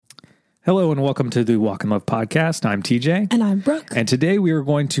Hello and welcome to the Walk in Love podcast. I'm TJ. And I'm Brooke. And today we are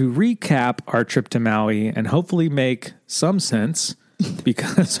going to recap our trip to Maui and hopefully make some sense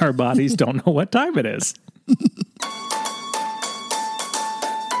because our bodies don't know what time it is. Dun,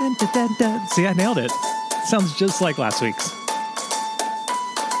 dun, dun, dun. See, I nailed it. Sounds just like last week's.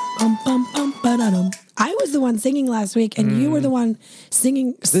 Bum, bum, bum, ba-da-dum. I was the one singing last week and you were the one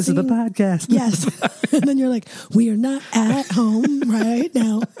singing. This is the podcast. Yes. And then you're like, we are not at home right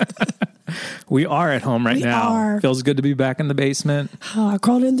now. We are at home right now. Feels good to be back in the basement. Oh, I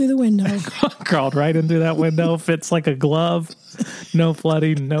crawled in through the window. Crawled right in through that window. Fits like a glove. No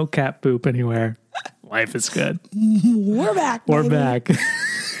flooding, no cat poop anywhere. Life is good. We're back. We're baby. back.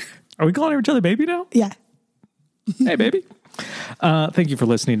 Are we calling each other baby now? Yeah. Hey, baby. Thank you for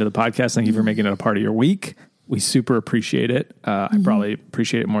listening to the podcast. Thank you for making it a part of your week. We super appreciate it. I probably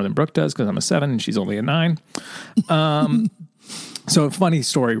appreciate it more than Brooke does because I'm a 7 and she's only a 9. So a funny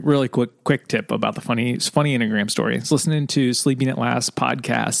story, really quick tip about the funny Enneagram story. It's listening to Sleeping at Last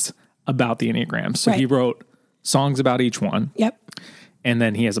podcast about the Enneagram. So he wrote songs about each one. Yep. And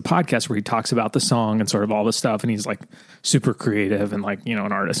then he has a podcast where he talks about the song and sort of all the stuff. And he's like super creative and like, you know,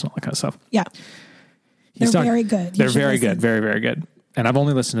 an artist and all that kind of stuff. Yeah. They're very good. They're very good. Very, very good. And I've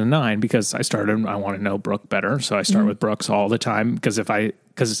only listened to 9 because I want to know Brooke better. So I start with Brooke's all the time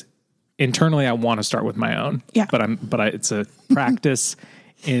because internally I want to start with my own. Yeah. But it's a practice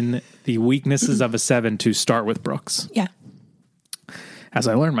in the weaknesses of a 7 to start with Brooke's. Yeah. As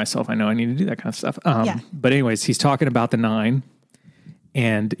I learn myself, I know I need to do that kind of stuff. Yeah. But anyways, he's talking about the 9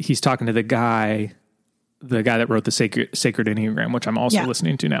 and he's talking to the guy that wrote the Sacred Enneagram, which I'm also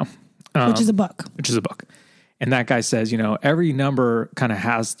listening to now. Which is a book. And that guy says, you know, every number kind of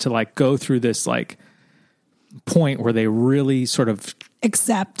has to like go through this like point where they really sort of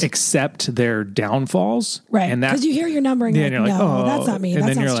accept their downfalls. Right. And because you hear your number and you're like, no, that's not me.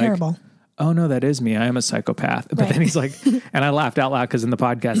 That sounds terrible. Oh no, that is me. I am a psychopath. But then he's like, and I laughed out loud because in the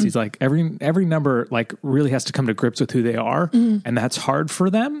podcast, he's like, every number like really has to come to grips with who they are. And that's hard for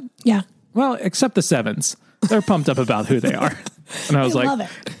them. Yeah. Well, except the 7s. They're pumped up about who they are. And I was like,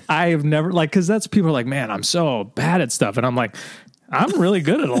 I have never like, cause that's people are like, man, I'm so bad at stuff. And I'm like, I'm really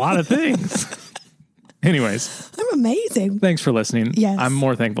good at a lot of things. Anyways. I'm amazing. Thanks for listening. Yes. I'm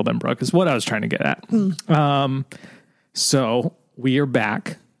more thankful than Brooke is what I was trying to get at. So we are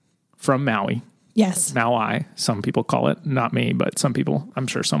back from Maui. Yes. Maui. Some people call it, not me, but some people, I'm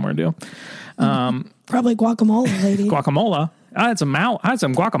sure somewhere do. Probably guacamole, lady. Guacamole. I had some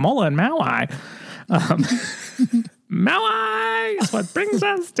guacamole in Maui. Maui is what brings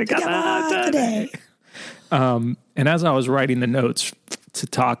us together today. And as I was writing the notes to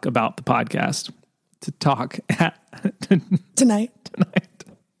talk about the podcast, tonight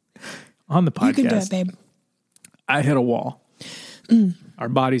on the podcast, you can do it, babe. I hit a wall. Our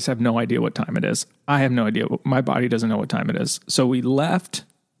bodies have no idea what time it is. I have no idea. My body doesn't know what time it is. So we left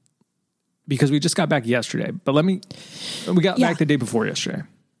because we just got back yesterday. But we got back the day before yesterday.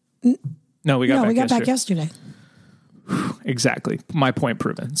 No, we got back yesterday. Exactly. My point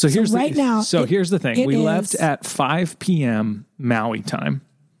proven. So here's here's the thing. We left at 5 p.m. Maui time.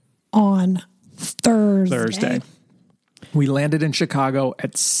 On Thursday. We landed in Chicago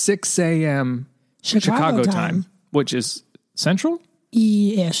at 6 a.m. Chicago time, which is Central?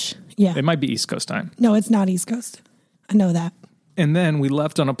 Ish. Yeah. It might be East Coast time. No, it's not East Coast. I know that. And then we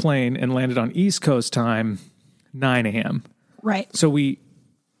left on a plane and landed on East Coast time, 9 a.m. Right. So we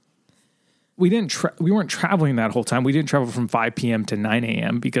weren't traveling that whole time. We didn't travel from 5 p.m. to 9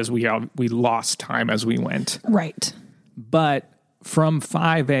 a.m. because we lost time as we went. Right. But from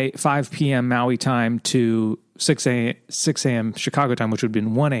 5 p.m. Maui time to 6 a.m. Chicago time, which would have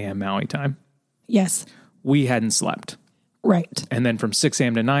been 1 a.m. Maui time. Yes. We hadn't slept. Right. And then from 6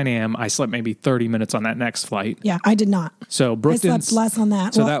 a.m. to 9 a.m., I slept maybe 30 minutes on that next flight. Yeah, I did not. So Brooke slept less on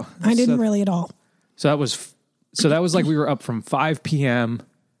that. So I didn't really at all. So that was like we were up from 5 p.m.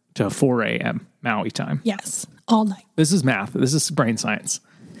 to 4 a.m. Maui time. Yes, all night. This is math. This is brain science.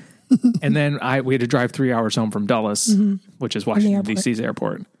 And then we had to drive 3 hours home from Dulles, which is Washington, D.C.'s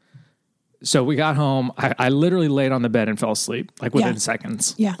airport. So we got home. I literally laid on the bed and fell asleep, like within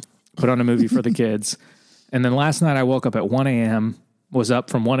seconds. Yeah. Put on a movie for the kids. And then last night I woke up at 1 a.m., was up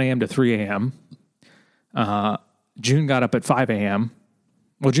from 1 a.m. to 3 a.m. June got up at 5 a.m.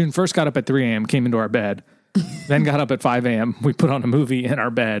 Well, June first got up at 3 a.m., came into our bed, then got up at 5 a.m. We put on a movie in our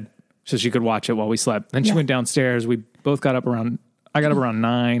bed so she could watch it while we slept. Then she went downstairs. We both got up I got up around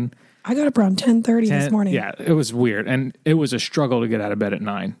 9. I got up around 10:30 this morning. Yeah, it was weird. And it was a struggle to get out of bed at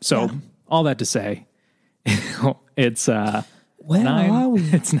 9. So all that to say, it's Where are we?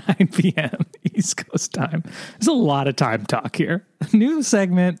 It's 9 p.m. East Coast time. There's a lot of time talk here. New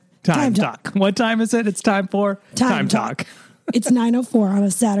segment. Time Talk. What time is it? It's time for Time Talk. It's 9:04 on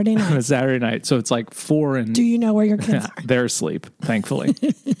a Saturday night. On a Saturday night. So it's like 4 and... Do you know where your kids are? They're asleep, thankfully.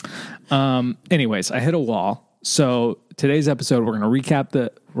 Anyways, I hit a wall. So today's episode, we're going to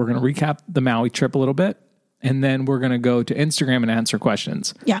recap the Maui trip a little bit. And then we're going to go to Instagram and answer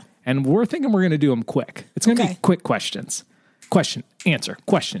questions. Yeah. And we're thinking we're going to do them quick. It's going to be quick questions. Question, answer,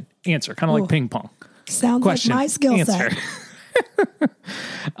 kind of like ping pong. Sounds question, like my skill set.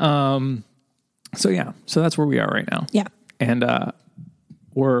 So that's where we are right now. Yeah. And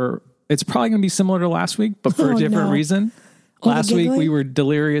it's probably going to be similar to last week, but for a different reason. Last week we were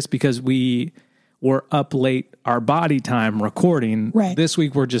delirious because we were up late, our body time recording. Right. This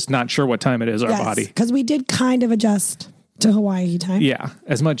week we're just not sure what time it is, our body. Because we did kind of adjust to Hawaii time. Yeah.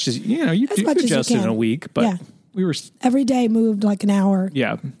 As much as, you could adjust in a week, but we were... Every day moved like an hour.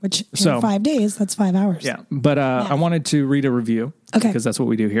 Yeah. Which in 5 days, that's 5 hours. Yeah. But I wanted to read a review. Okay. Because that's what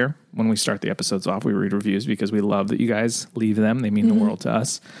we do here. When we start the episodes off, we read reviews because we love that you guys leave them. They mean the world to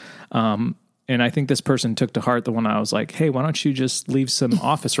us. And I think this person took to heart the one I was like, hey, why don't you just leave some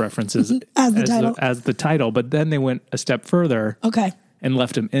Office references as the title. But then they went a step further. Okay. And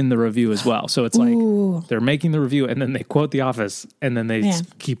left them in the review as well. So it's like they're making the review and then they quote The Office and then they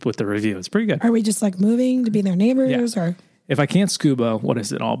keep with the review. It's pretty good. Are we just like moving to be their neighbors or? If I Can't Scuba, What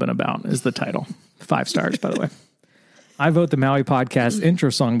Has It All Been About is the title. 5 stars, by the way. I vote the Maui podcast intro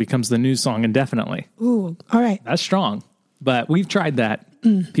song becomes the new song indefinitely. Ooh, all right. That's strong. But we've tried that.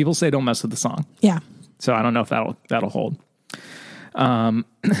 People say don't mess with the song. Yeah. So I don't know if that'll hold.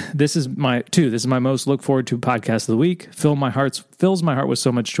 This is my most look forward to podcast of the week. Fills my heart with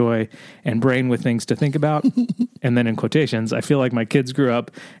so much joy and brain with things to think about. And then in quotations, I feel like my kids grew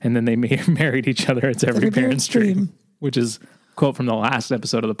up and then they married each other. It's every parent's dream, which is a quote from the last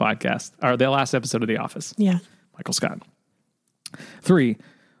episode of the podcast or the last episode of The Office. Yeah. Michael Scott. 3,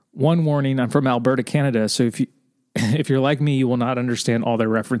 one warning. I'm from Alberta, Canada. So if you're like me, you will not understand all their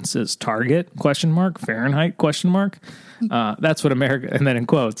references. Target, ? Fahrenheit, ? That's what America, and then in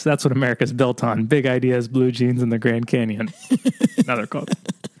quotes, that's what America's built on. Big ideas, blue jeans, and the Grand Canyon. Another quote.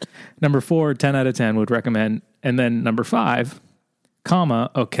 Number 4, 10 out of 10 would recommend. And then number 5,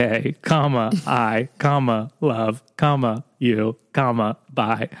 okay, I, love, you,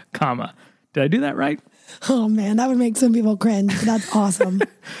 bye, Did I do that right? Oh man, that would make some people cringe. That's awesome.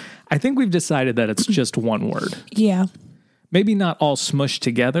 I think we've decided that it's just one word. Yeah. Maybe not all smushed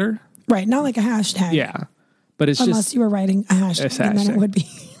together. Right. Not like a hashtag. Yeah. But it's unless you were writing a hashtag, and then it would be.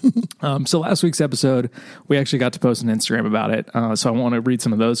 So last week's episode, we actually got to post an Instagram about it. So I want to read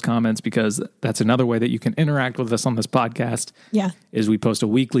some of those comments because that's another way that you can interact with us on this podcast. Yeah. Is we post a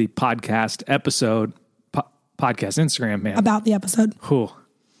weekly podcast episode, podcast Instagram, man. About the episode. Cool.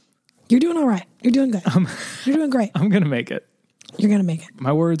 You're doing all right. You're doing good. You're doing great. I'm going to make it. You're going to make it.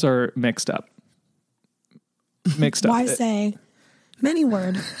 My words are mixed up. Why say many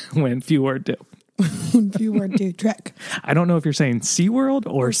word when few word do? Few word do trick. I don't know if you're saying Sea World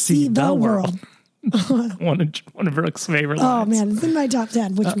or See the World. one of Brooke's favorite lines. Oh man, it's in my top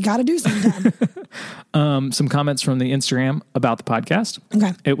 10, which we got to do sometime. Some comments from the Instagram about the podcast.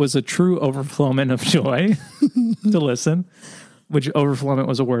 Okay. It was a true overflowment of joy to listen, which overflowment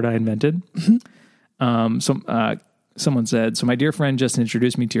was a word I invented. Someone said, so my dear friend just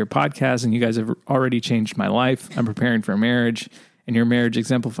introduced me to your podcast and you guys have already changed my life. I'm preparing for marriage and your marriage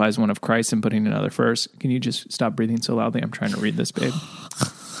exemplifies one of Christ and putting another first. Can you just stop breathing so loudly? I'm trying to read this, babe.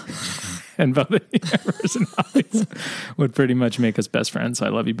 And both of your personalities would pretty much make us best friends. So I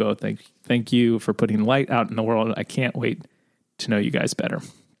love you both. Thank you for putting light out in the world. I can't wait to know you guys better.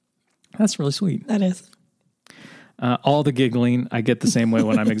 That's really sweet. That is. All the giggling, I get the same way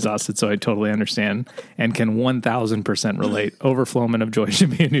when I'm exhausted, so I totally understand and can 1,000% relate. Overflowment of joy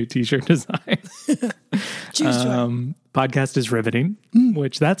should be a new t-shirt design. Choose joy. Podcast is riveting,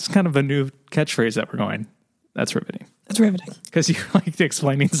 which that's kind of a new catchphrase that we're going. That's riveting. That's riveting. Because you liked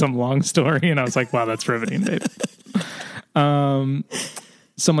explaining some long story, and I was like, wow, that's riveting, babe.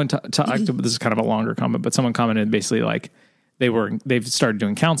 Someone talked, this is kind of a longer comment, but someone commented basically like, they've started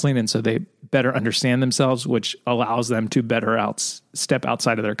doing counseling and so they better understand themselves, which allows them to better step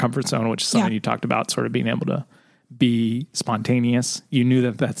outside of their comfort zone, which is something you talked about, sort of being able to be spontaneous. You knew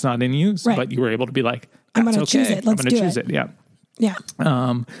that that's not in you, right. But you were able to be like, I'm going to choose it. Let's do choose it. Yeah. Yeah.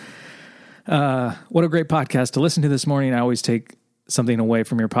 What a great podcast to listen to this morning. I always take something away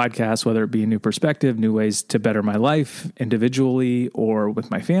from your podcast, whether it be a new perspective, new ways to better my life individually or with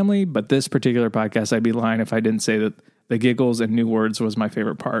my family. But this particular podcast, I'd be lying if I didn't say that the giggles and new words was my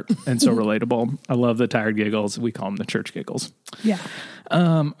favorite part, and so relatable. I love the tired giggles. We call them the church giggles. Yeah.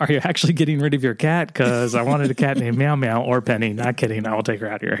 Are you actually getting rid of your cat? Because I wanted a cat named Meow Meow or Penny. Not kidding. I will take her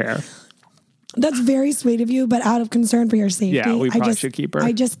out of your hair. That's very sweet of you, but out of concern for your safety. Yeah, we probably should keep her.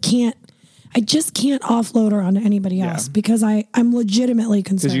 I just can't offload her onto anybody else because I'm legitimately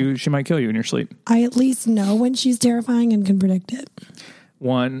concerned. Because she might kill you in your sleep. I at least know when she's terrifying and can predict it.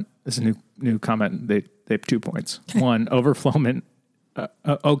 One, this is a new comment. They have 2 points. One, overflowment.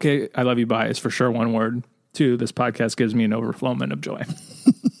 Okay, I love you, bye is for sure one word. 2, this podcast gives me an overflowment of joy.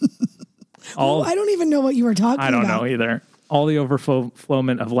 I don't even know what you were talking about. I don't know either. All the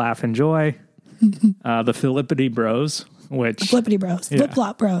overflowment of laugh and joy. The Flippity Bros, Flippity Bros.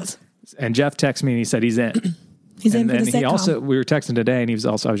 Flip-flop Bros. And Jeff texted me and he said he's in. He's in for the sitcom. We were texting today and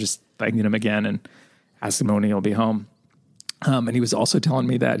I was just thanking him again and asking him when he'll be home. And he was also telling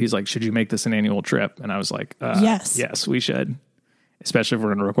me that he's like, should you make this an annual trip? And I was like, yes, we should. Especially if we're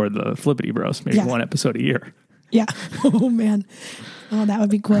going to record the Flippity Bros, maybe one episode a year. Yeah. Oh man. Oh, that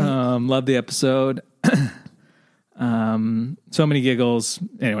would be great. Love the episode. So many giggles.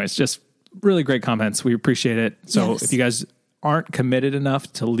 Anyways, just really great comments. We appreciate it. So if you guys aren't committed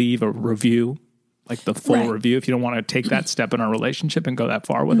enough to leave a review, like the full review, if you don't want to take that step in our relationship and go that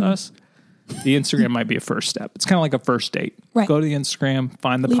far with us, the Instagram might be a first step. It's kind of like a first date. Right. Go to the Instagram,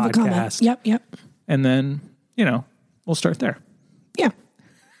 find the Leave podcast. Yep. And then, we'll start there. Yeah.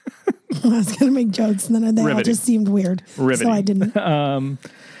 I was going to make jokes and then they all just seemed weird. Riveting. So I didn't.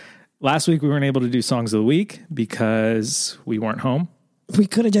 Last week we weren't able to do songs of the week because we weren't home. We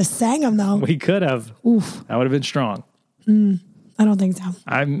could have just sang them though. We could have. Oof. That would have been strong. I don't think so.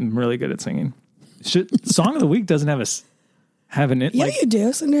 I'm really good at singing. Song of the week doesn't have an Yeah, you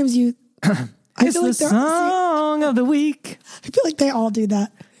do. Sometimes you. I feel like song of the week. I feel like they all do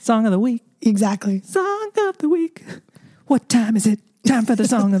that. Song of the week. Exactly. Song of the week. What time is it? Time for the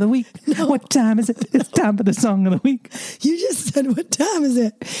song of the week. No. What time is it? It's time for the song of the week. You just said, what time is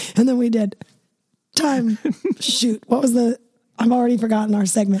it? And then we did time. Shoot. What was I've already forgotten our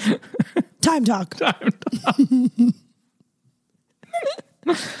segment. Time talk. Time talk.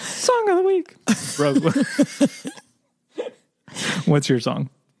 Song of the week. What's your song?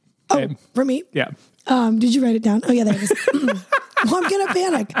 Oh, babe? For me? Yeah. Did you write it down? Oh, yeah, there it is. Well, I'm going to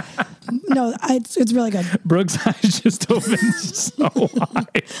panic. No, it's really good. Brooke's eyes just opened so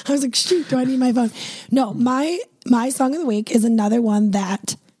wide. I was like, shoot, do I need my phone? No, my song of the week is another one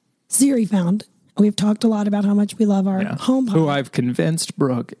that Siri found. We've talked a lot about how much we love our HomePod. Who I've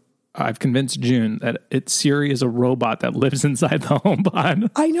convinced June that Siri is a robot that lives inside the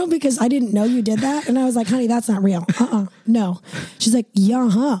HomePod. I know because I didn't know you did that. And I was like, honey, that's not real. No. She's like,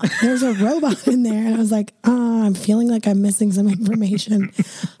 yeah, there's a robot in there. And I was like, I'm feeling like I'm missing some information.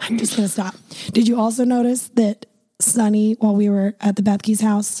 I'm just going to stop. Did you also notice that Sunny, while we were at the Bethke's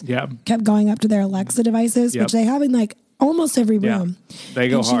house, kept going up to their Alexa devices, which they have in like almost every room. They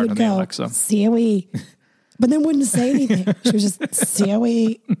go hard on the Alexa. COE. But then wouldn't say anything. She was just,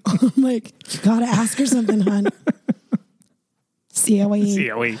 COE. I'm like, you got to ask her something, hon.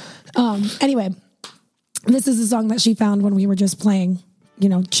 COE. Anyway, this is a song that she found when we were just playing,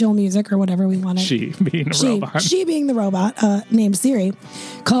 chill music or whatever we wanted. She being the robot, named Siri,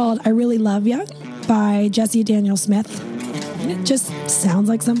 called I Really Love Ya by Jesse Daniel Smith. And it just sounds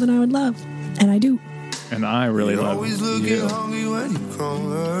like something I would love. And I do. And I really love always looking hungry when you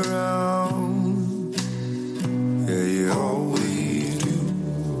come around. Yeah, you always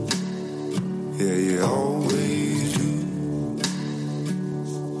do. Yeah, you always do.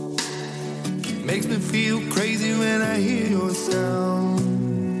 Makes me feel crazy when I hear your sound.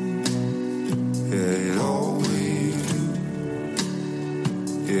 Yeah, you always do.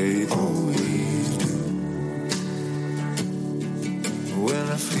 Yeah, you always do. When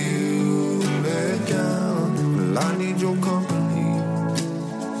I feel let down, well, I need your company.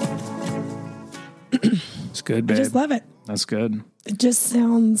 It's good, babe. I just love it. That's good. It just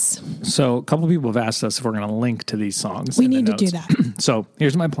sounds... So a couple of people have asked us if we're going to link to these songs. We need to do that. So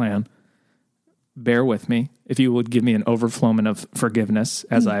here's my plan. Bear with me. If you would give me an overflowment of forgiveness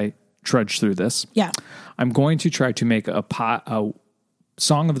as I trudge through this. Yeah. I'm going to try to make a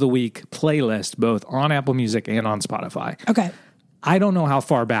Song of the Week playlist, both on Apple Music and on Spotify. Okay. I don't know how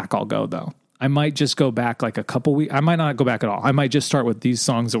far back I'll go, though. I might just go back like a couple weeks. I might not go back at all. I might just start with these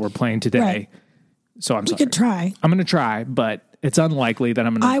songs that we're playing today. Right. So we could try. I'm going to try, but it's unlikely that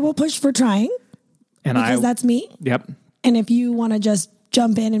I'm going to. I will push for trying. Because that's me. Yep. And if you want to just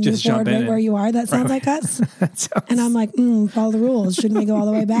jump in and move forward right where you are, that sounds like us. And I'm like, follow the rules. Shouldn't we go all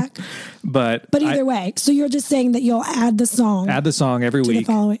the way back? But either way. So you're just saying that you'll add the song. Add the song every week.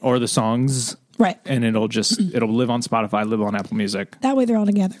 Or the songs Right. And it'll live on Spotify, live on Apple Music. That way they're all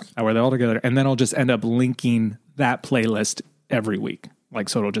together. Where they're all together. And then I'll just end up linking that playlist every week. Like,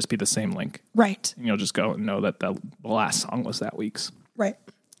 so it'll just be the same link. Right. And you'll just go and know that the last song was that week's. Right.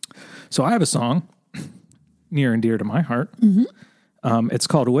 So I have a song near and dear to my heart. It's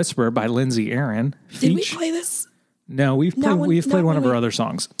called Whisper by Lindsay Aaron. Did we play this? No, we've played one of her other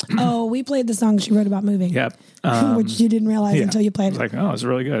songs. Oh, we played the song she wrote about moving. Yep. Which you didn't realize until you played It's it. like, oh, it's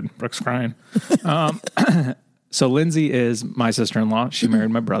really good. Brooke's crying. So Lindsay is my sister-in-law. She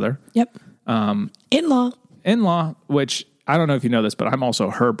married my brother. Yep. In-law. In-law, which I don't know if you know this, but I'm also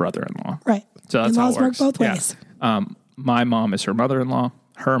her brother-in-law. Right. So that's how In-laws it works. work both ways. My mom is her mother-in-law.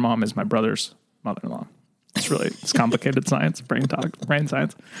 Her mom is my brother's mother-in-law. It's complicated science, brain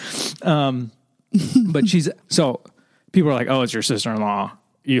science. But so people are like, oh, it's your sister-in-law.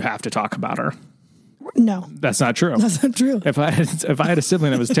 You have to talk about her. No. That's not true. That's not true. If I had a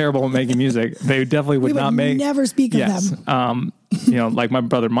sibling that was terrible at making music, they definitely would not make. Never speak of them. Like my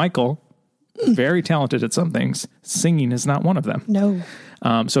brother Michael, very talented at some things. Singing is not one of them. No.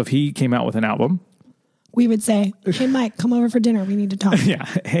 So if he came out with an album, we would say, hey, Mike, come over for dinner. We need to talk. yeah,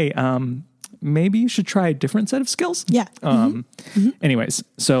 hey, maybe you should try a different set of skills. Yeah. Anyways,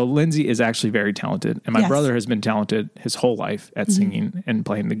 so Lindsay is actually very talented, and my Yes. brother has been talented his whole life at singing and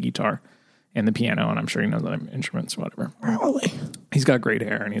playing the guitar and the piano, and I'm sure he knows other instruments, whatever. Probably. He's got great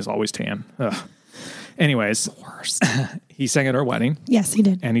hair, and he's always tan. Ugh. Anyways, he sang at our wedding. Yes, he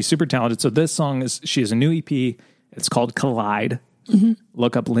did. And he's super talented. So this song she has a new EP. It's called Collide.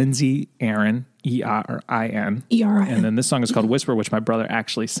 Look up Lindsay Aaron, ERIN. ERIN. And then this song is called Whisper, which my brother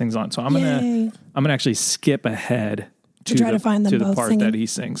actually sings on. So I'm gonna actually skip ahead to try to find them the both part singing. that he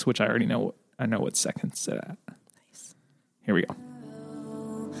sings, which I already know. I know what seconds it's at. Nice. Here we go.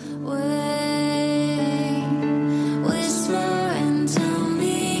 Whisper and tell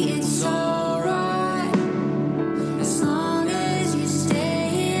me it's alright, as long as you stay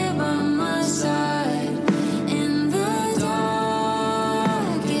here by my side in the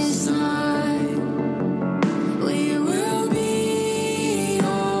darkest night. We will be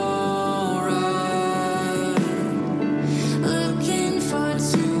alright, looking for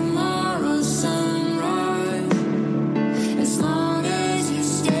tomorrow's sunrise, as long as you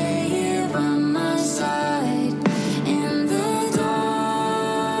stay here by my side in the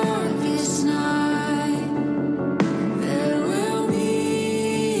darkest night. There will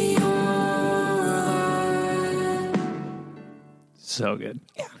be alright. So good.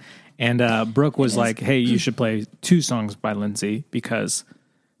 Yeah. And Brooke was like, hey, you should play 2 songs by Lindsay because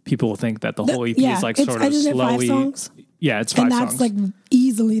people will think that the whole EP is like sort of isn't it 5 slowy. songs? Yeah, it's 5 And songs. that's like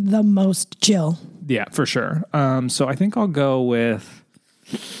easily the most chill. Yeah, for sure. So I think I'll go with.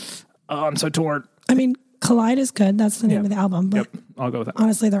 Oh, I'm so torn. I mean, Collide is good. That's the name Yep. of the album. But Yep, I'll go with that.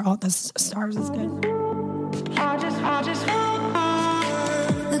 honestly, they're all, the Stars is good. I just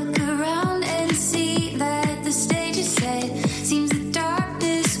look around and see that the stage is set. Seems the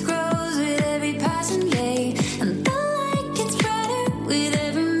darkness grows with every passing day, and the light gets brighter with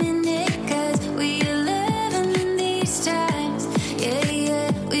every minute. 'Cause we are living in these times. Yeah,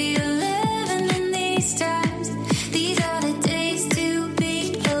 yeah, we are living in these times. These are the days to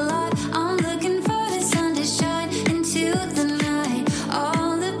be alive. I'm looking for the sun to shine into the night.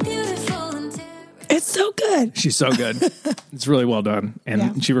 All the beautiful and terrible. It's so good. She's so good. It's really well done. And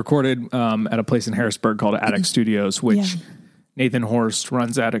Yeah. she recorded at a place in Harrisburg called Attic Studios, which Yeah. Nathan Horst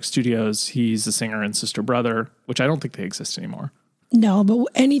runs Attic Studios. He's the singer in Sister Brother, which I don't think they exist anymore. No, but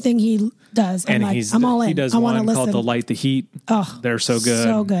anything he does, And I'm all in. he does I want to one listen. called The Light, the Heat. Oh, They're so good.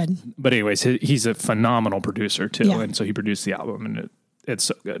 So good. But anyways, he's a phenomenal producer too. Yeah. And so he produced the album and it's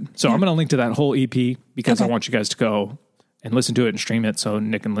so good. So I'm going to link to that whole EP because I Okay. want you guys to go and listen to it and stream it. So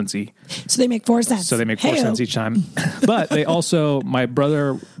Nick and Lindsay, So they make 4 cents. so they make 4 Hey-o. cents each time. But they also, my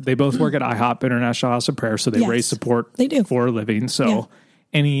brother, they both work at IHOP, International House of Prayer. So they Yes, raise support they do. for a living. So Yeah.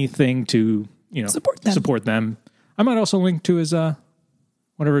 anything to, Support them. I might also link to his,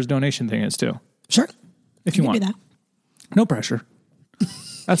 whatever his donation thing is too, Sure. if you can want. do that. No pressure.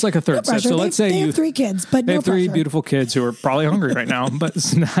 That's like a third step. Pressure. So let's say they you have 3 kids, but they no have 3 pressure. beautiful kids who are probably hungry right now, but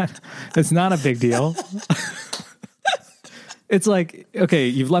it's not a big deal. It's like, okay,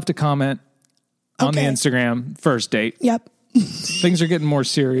 you've left a comment on the Okay. Instagram first date. Yep. Things are getting more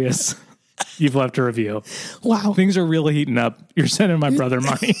serious. You've left a review. Wow. Things are really heating up. You're sending my brother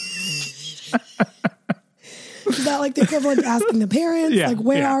money. Is that like the equivalent to asking the parents? Yeah, Like,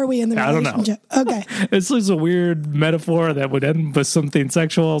 where yeah. are we in the I don't know. relationship? Okay. It's just a weird metaphor that would end with something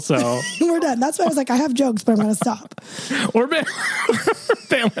sexual. So, We're done. That's why I was like, I have jokes, but I'm going to stop. or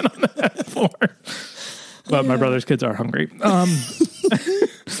failing on the metaphor. But my brother's kids are hungry.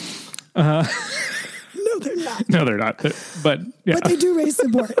 No, they're not. No, they're not. But yeah. But they do raise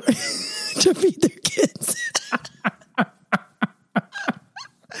support to feed their kids.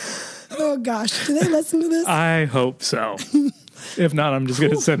 Oh gosh, do they listen to this? I hope so. If not, I'm just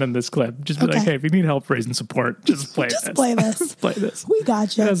going to send them this clip. Just be like, Okay. hey, if you need help raising support, just play this. Play this. Just play this. We got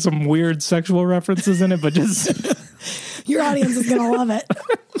It you. has some weird sexual references in it, but just Your audience is gonna love it.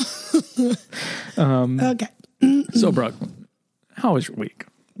 Okay. so, Brooke, how was your week?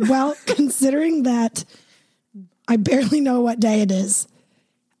 Well, considering that I barely know what day it is,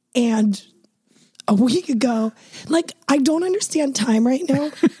 and a week ago, like, I don't understand time right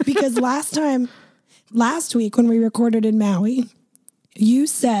now because last week when we recorded in Maui, you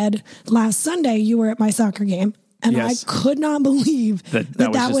said last Sunday you were at my soccer game, and Yes. I could not believe That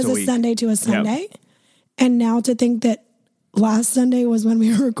that was was just a a week. Sunday to a Sunday. And now to think that last Sunday was when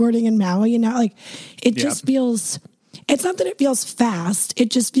we were recording in Maui, and now, like, it just feels, it's not that it feels fast, it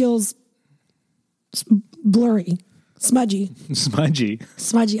just feels blurry, smudgy. Smudgy.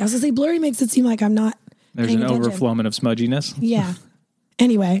 I was gonna say blurry makes it seem like I'm not There's paying an attention. overflowment of smudginess. Yeah.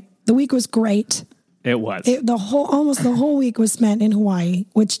 Anyway, the week was great. It was. Almost the whole week was spent in Hawaii,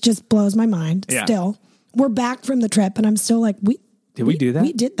 which just blows my mind. Yeah. Still, we're back from the trip, and I'm still like, Did we do that?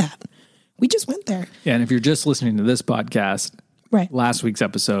 We did that. We just went there. Yeah, and if you're just listening to this podcast, Right. last week's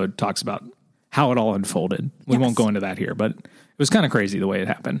episode talks about how it all unfolded. We Yes. won't go into that here, but it was kind of crazy the way it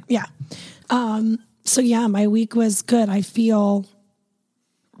happened. Yeah. So yeah, my week was good. I feel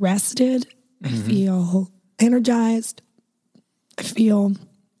rested. I feel energized. I feel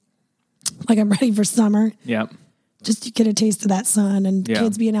like I'm ready for summer. Yeah. Just to get a taste of that sun and Yeah.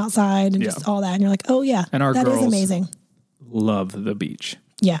 kids being outside and Yeah. just all that. And you're like, oh yeah, And our that is girls- amazing. Love the beach.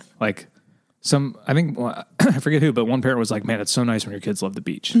 Yeah. Like I think, I forget who, but one parent was like, man, it's so nice when your kids love the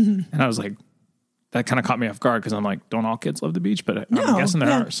beach. And I was like, that kind of caught me off guard because I'm like, don't all kids love the beach? But I'm No, guessing there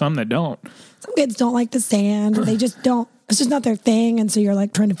yeah. are some that don't. Some kids don't like the sand. Or they just don't. It's just not their thing. And so you're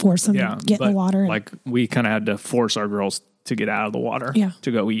like trying to force them Yeah. to get in but, the water. And, Like we kind of had to force our girls to get out of the water Yeah.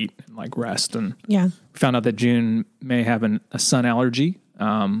 to go eat and like rest. And yeah. we found out that June may have a sun allergy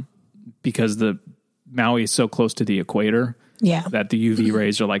because the Maui is so close to the equator. Yeah. That the UV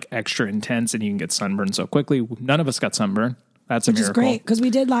rays are like extra intense and you can get sunburned so quickly. None of us got sunburned. That's a Which is miracle. great because we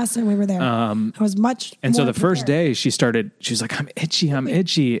did last time we were there. I was much And so more the first prepared. day she was like, I'm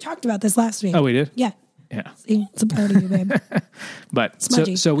itchy. Talked about this last week. Oh, we did? Yeah. Yeah. See, it's a part of you, babe. But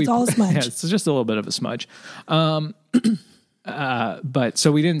Smudgy. so we, It's all a smudge. Yeah, it's just a little bit of a smudge. But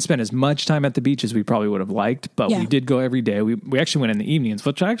so we didn't spend as much time at the beach as we probably would have liked, but Yeah. we did go every day. We actually went in the evenings,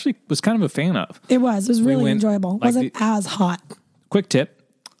 which I actually was kind of a fan of. It was really went, enjoyable. like, Wasn't as hot. Quick tip.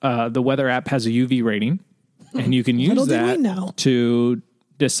 The weather app has a UV rating and you can use Little did we that know. to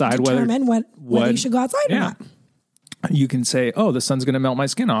decide Determine whether you should go outside or not. You can say, oh, the sun's going to melt my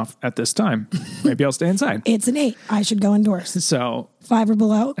skin off at this time. Maybe I'll stay inside. It's an 8. I should go indoors. So 5 or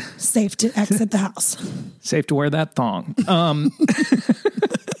below, safe to exit the house. safe to wear that thong.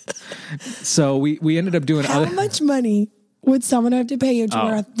 So we ended up doing How much money would someone have to pay you to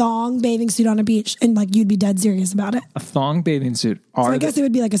wear a thong bathing suit on a beach and like you'd be dead serious about it? a thong bathing suit. So I guess it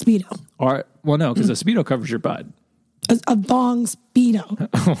would be like a Speedo. Well, no, because a Speedo covers your butt. A thong Speedo.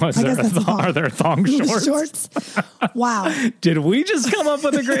 I guess that's a thong. Are there thong shorts? Shorts? Wow. Did we just come up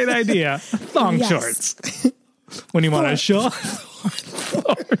with a great idea? Thong Yes. shorts. When you want to show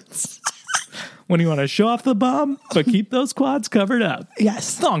when you want to show off the bum, but keep those quads covered up.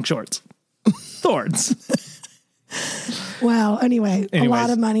 Yes. Thong shorts. Thorns. Wow. Anyway, a lot Anyways,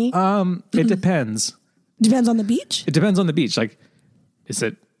 of money. It depends. Depends on the beach. It depends on the beach. Like, is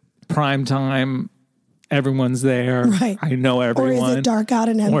it prime time? Everyone's there. Right. I know Or everyone. is it dark out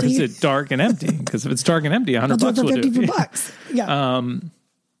and empty? Or is it dark and empty? Because if it's dark and empty, $100 I'll do it for will 50 do. for bucks. Yeah.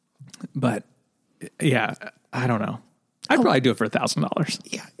 But yeah, I don't know. I'd probably do it for $1,000.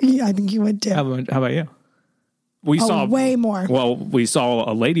 Yeah, I think you would too. How about you? We saw way more. Well, we saw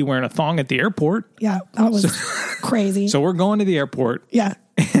a lady wearing a thong at the airport. Yeah, that was crazy. So we're going to the airport. yeah.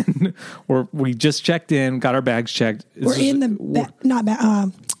 And we just checked in, got our bags checked. We're in the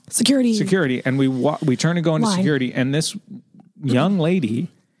security. And we turn to go into Line. security, and this young lady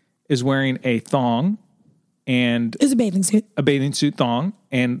is wearing a thong and It's a bathing suit. a bathing suit thong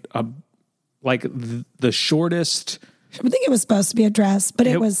and the shortest. I think it was supposed to be a dress, but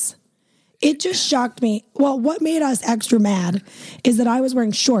it just shocked me. Well, what made us extra mad is that I was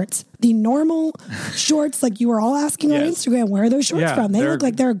wearing shorts. The normal shorts, like you were all asking on Yes. Instagram, where are those shorts from? They look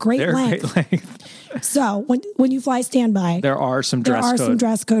like they're a great length. So when you fly standby, There are some there dress are code. some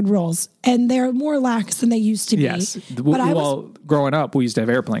dress code rules, and they're more lax than they used to be. Yes. But I was Growing up, we used to have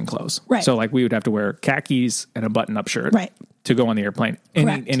airplane clothes. Right. So like we would have to wear khakis and a button-up shirt Right. to go on the airplane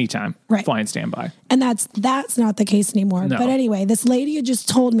Correct. anytime. Right. Fly and standby. And that's not the case anymore. No. But anyway, this lady had just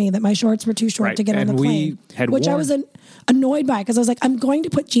told me that my shorts were too short Right. to get on And the we plane, had which I worn- was annoyed by because I was like, I'm going to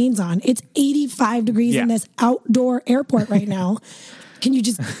put jeans on. It's 85 degrees Yeah. in this outdoor airport right now. Can you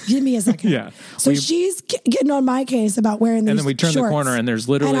just give me a second? Yeah. So she's getting on my case about wearing these And then we turn the shorts. corner and there's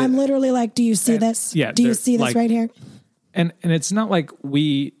literally... And I'm literally like, do you see this? yeah, Do you they're see this like- right here? And it's not like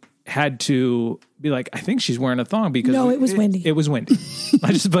we had to be like, I think she's wearing a thong because No, it was windy. It was windy.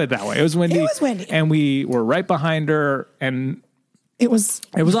 I just put it that way. It was windy. It was windy. And we were right behind her and It was.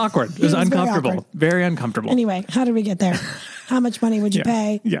 it was awkward. It was was very uncomfortable. awkward. Very uncomfortable. Anyway, how did we get there? How much money would you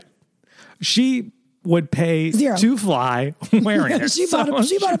pay? Yeah. She would pay 0 to fly wearing it. She bought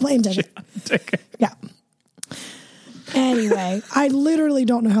a plane ticket. Yeah. Anyway, I literally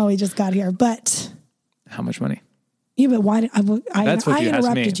don't know how we just got here, but How much money? yeah, but why did I That's what you asked me.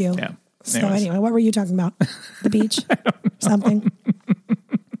 interrupted you? Yeah. So Anyways. anyway, what were you talking about? The beach? Something.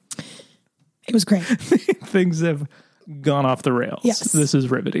 It was great. Things have gone off the rails. Yes. This is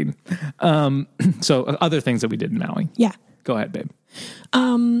riveting. So other things that we did in Maui. Yeah. Go ahead, babe.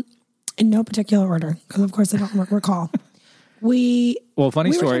 In no particular order, because of course I don't recall. Well, funny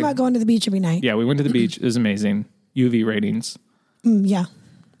we were story. talking about going to the beach every night. Yeah, we went to the beach. It was amazing. UV ratings. Yeah.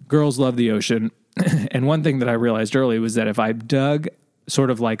 Girls love the ocean. And one thing that I realized early was that if I dug sort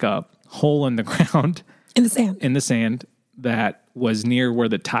of like a hole in the ground In the sand. in the sand that was near where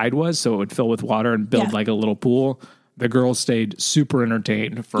the tide was, so it would fill with water and build Yeah. like a little pool, the girls stayed super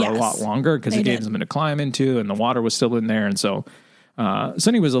entertained for a Yes, lot longer because they it gave did. them to climb into and the water was still in there. And so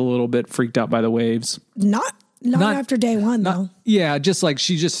Sunny was a little bit freaked out by the waves. Not after day one though. Yeah, just like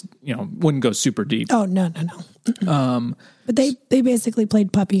she just, wouldn't go super deep. Oh no. But they basically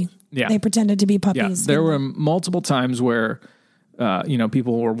played puppy. Yeah. They pretended to be Yeah, puppies. there were multiple times where,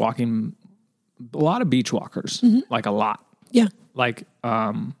 people were walking, a lot of beach walkers, like a lot. Yeah. Like,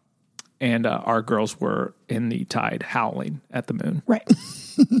 and our girls were in the tide howling at the moon. Right.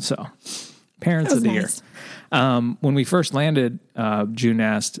 So, parents That of was the nice. year. When we first landed, June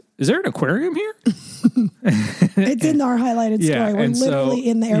asked, "Is there an aquarium here?" It's in our highlighted story. We're literally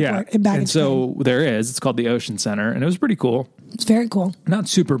in the airport in baggage and so there is. It's called the Ocean Center, and it was pretty cool. claim. It's very cool. Not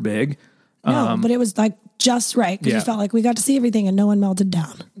super big. No, but it was like just right because yeah. you felt like we got to see everything and no one melted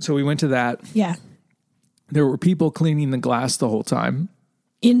down. So we went to that. Yeah. There were people cleaning the glass the whole time.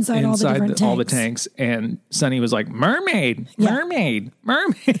 Inside all the different tanks. all the tanks, and Sunny was like, "Mermaid, Yeah. mermaid,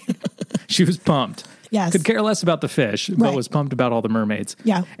 mermaid." She was pumped. Yes. Could care less about the fish, but Right. was pumped about all the mermaids.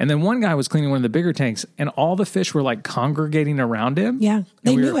 Yeah. And then one guy was cleaning one of the bigger tanks, and all the fish were like congregating around him. Yeah.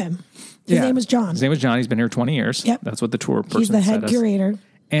 They And we knew were- him. His name was John. His name was John. He's been here 20 years. Yep. That's what the tour person He's the head said us. curator.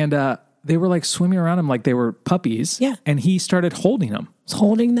 And they were like swimming around him like they were puppies. Yeah. And he started holding them. He's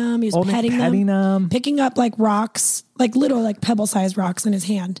holding them. He's petting them. Picking up like rocks, like little like pebble-sized rocks in his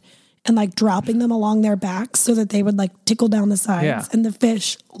hand and like dropping them along their backs so that they would like tickle down the sides. Yeah. And the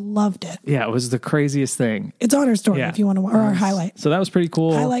fish loved it. Yeah, it was the craziest thing. It's on our story Yeah. if you want to, or our highlight. So that was pretty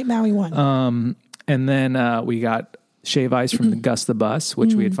cool. Highlight Maui 1. And then we got shave ice from the Gus the Bus,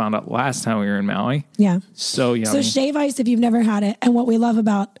 which we had found out last time we were in Maui. Yeah. So yummy. So shave ice, if you've never had it, and what we love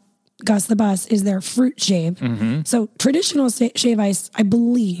about Gus the Bus is their fruit shave. Mm-hmm. So traditional shave ice, I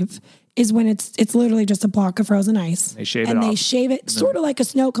believe, is when it's literally just a block of frozen ice. They shave it and they off. shave it sort of like a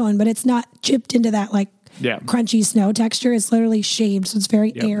snow cone, but it's not chipped into that like Yeah. crunchy snow texture. It's literally shaved, so it's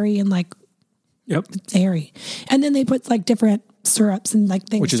very airy and like Yep. airy. And then they put like different syrups and like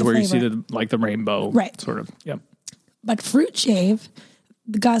things, Which is to where you flavor see it. the rainbow, Right. Sort of. Yep. But fruit shave,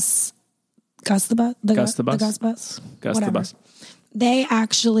 the Gus the Bus, Gus the Bus. Gus Bus, Gus whatever. the Bus. They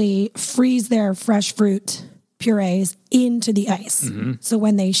actually freeze their fresh fruit purees into the ice. Mm-hmm. So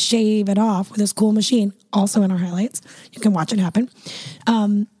when they shave it off with this cool machine, also in our highlights, you can watch it happen.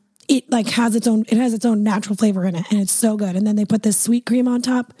 It like has its own natural flavor in it, and it's so good. And then they put this sweet cream on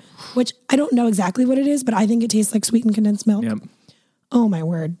top, which I don't know exactly what it is, but I think it tastes like sweetened condensed milk. Yep. Oh my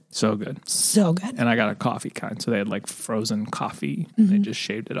word, So good. so good. And I got a coffee kind. So they had like frozen coffee and they just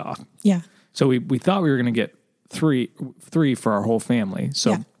shaved it off. Yeah, So we thought we were going to get three for our whole family.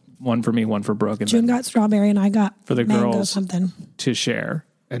 So Yeah. one for me, one for Brooke, and June then got strawberry, and I got for the mango girls something. to share.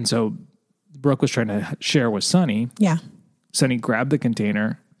 And so Brooke was trying to share with Sunny. Yeah, Sunny grabbed the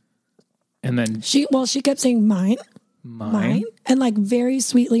container and then she kept saying mine, and like very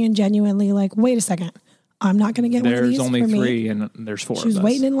sweetly and genuinely, like, wait a second, I'm not going to get one of there's these only for me. 3 and there's 4 She was of us.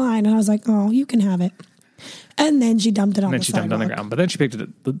 waiting in line, and I was like, "Oh, you can have it." And then she dumped it on And then the she dumped it on the sidewalk. ground, but then she picked it.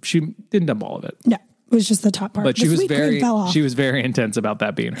 She didn't dump all of it, No, it was just the top part. but The she was sweet cream fell off. very intense about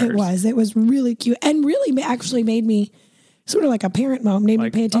that being hers. It was really cute, and really actually made me sort of like a parent moment, made me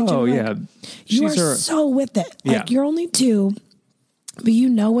pay attention. Oh, like, yeah. You are so with it. Like Yeah. you're only 2, but you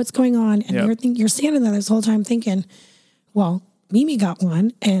know what's going on. And you're standing there this whole time thinking, well, Mimi got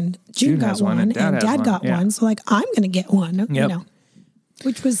one and June got has one, one and and Dad Dad has got one. Yeah. one. So like, I'm going to get one, you Yep. know,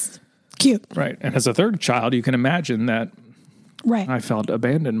 which was cute. Right. And as a third child, you can imagine that Right. I felt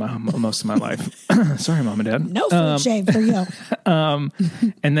abandoned most of my life. Sorry, Mom and Dad. No food shave for you.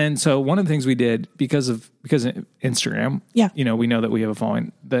 And then, so one of the things we did because of Instagram, Yeah. you know, we know that we have a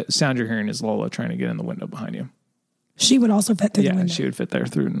following. The sound you're hearing is Lola trying to get in the window behind you. She would also fit through the Yeah, window. she would fit there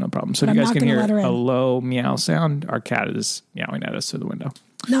through, no problem. So But if you I'm guys not can gonna hear let her in. a low meow sound, our cat is meowing at us through the window.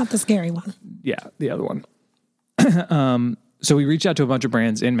 Not the scary one. Yeah, the other one. So we reached out to a bunch of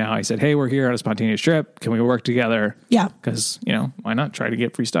brands in Maui. Said, hey, we're here on a spontaneous trip. Can we work together? Yeah. Because, you know, why not try to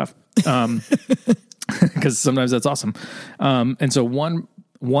get free stuff? Because sometimes that's awesome. And so one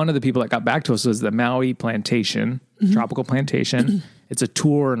of the people that got back to us was the Maui Plantation, Tropical Plantation. It's a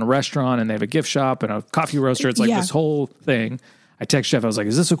tour and a restaurant, and they have a gift shop and a coffee roaster. It's like this whole thing. I text Jeff. I was like,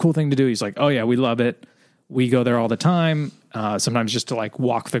 is this a cool thing to do? He's like, oh, yeah, we love it. We go there all the time. Sometimes just to like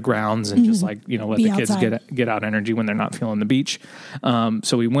walk the grounds and just like, you know, let Be the kids get out energy when they're not feeling the beach.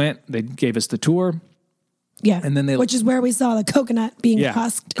 So we went, they gave us the tour. Yeah. And then which is where we saw the coconut being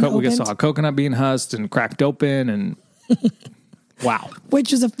husked and we opened. saw a coconut being husked and cracked open and wow.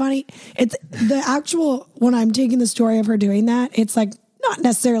 Which is it's the actual, when I'm taking the story of her doing that, it's like not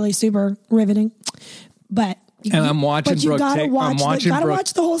necessarily super riveting, but I'm watching but you Brooke gotta take, watch, I'm watching gotta Brooke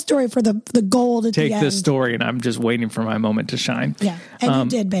watch the whole story for the gold at take the end. this story, and I'm just waiting for my moment to shine. Yeah.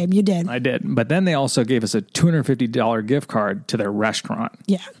 And you did, babe. You did. I did. But then they also gave us a $250 gift card to their restaurant.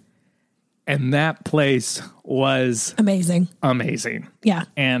 Yeah. And that place was Amazing. Yeah.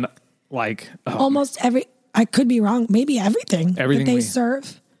 And like Almost I could be wrong, maybe everything that they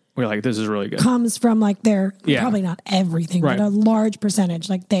serve we're like, this is really good. comes from like their, probably not everything, Right. but a large percentage.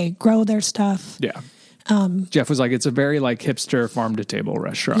 Like they grow their stuff. Yeah. Jeff was like, it's a very like hipster farm to table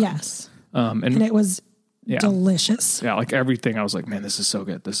restaurant. Yes. And it was delicious. Yeah, like everything. I was like, man, this is so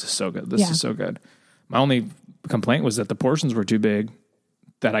good. This is so good. This is so good. My only complaint was that the portions were too big,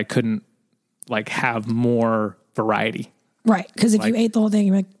 that I couldn't like have more variety. Right. Because if you ate the whole thing,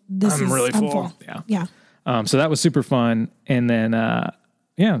 you're like, I'm really full. full. Yeah. Yeah. So that was super fun. And then, that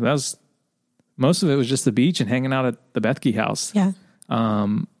was, most of it was just the beach and hanging out at the Bethke house. Yeah.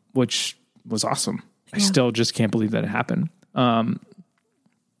 Which was awesome. I still just can't believe that it happened. I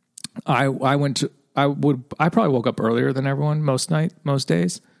probably woke up earlier than everyone most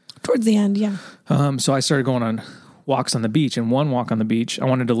days. Towards the end. Yeah. So I started going on walks on the beach, and one walk on the beach, I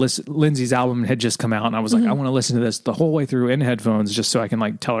wanted to listen. Lindsay's album had just come out, and I was like, I want to listen to this the whole way through in headphones, just so I can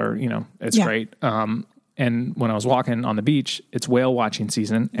like tell her, you know, it's great. And when I was walking on the beach, it's whale watching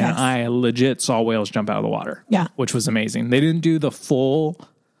season, and I legit saw whales jump out of the water. Yeah. Which was amazing. They didn't do the full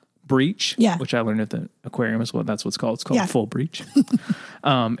breach, Yeah. which I learned at the aquarium is what that's what's called. It's called a full breach.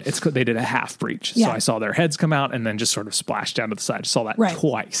 They did a half breach. Yeah. So I saw their heads come out and then just sort of splash down to the side. I saw that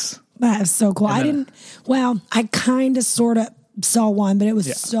twice. That is so cool. I kind of sort of saw one, but it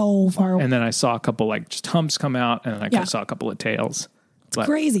was so far away. And then I saw a couple like just humps come out, and then I saw a couple of tails. It's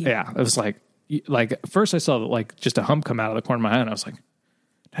crazy. Yeah. It was like first I saw like just a hump come out of the corner of my eye, and I was like, did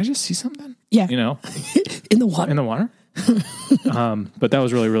I just see something? Yeah. You know, in the water. in the water. But that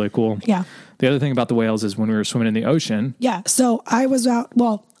was really, really cool. Yeah. The other thing about the whales is when we were swimming in the ocean. Yeah. So I was out,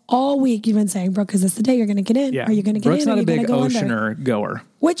 all week you've been saying, Brooke, is this the day you're going to get in? Yeah. Are you going to get Brooke's in? not Are a you gonna big go under? oceaner goer.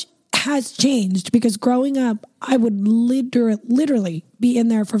 Which has changed because growing up, I would literally be in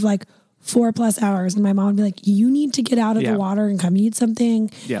there for like 4+ hours, and my mom would be like, you need to get out of the water and come eat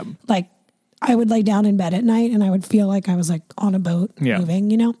something. Yeah. Like I would lay down in bed at night and I would feel like I was like on a boat moving,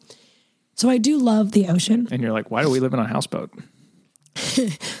 you know? So I do love the ocean. And you're like, why do we live in a houseboat?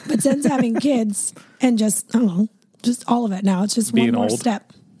 But since having kids and just, I don't know, just all of it now, it's just Being one more old.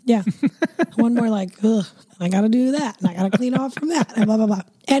 step. Yeah. One more like, ugh, I got to do that. And I got to clean off from that. And blah, blah, blah.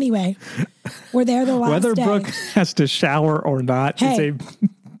 Anyway, we're there the last Whether day. Brooke has to shower or not is Hey.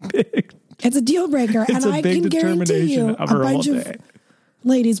 a big, It's a deal breaker. it's And a I big can guarantee determination you of a her whole bunch of day.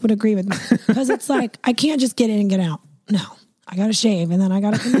 ladies would agree with me. Because it's like, I can't just get in and get out. No. I got to shave and then I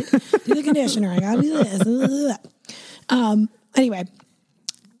got to do the conditioner. I got to do this. Anyway,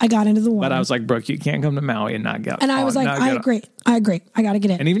 I got into the water. But I was like, Brooke, you can't come to Maui and not get. and I was like, I agree. I got to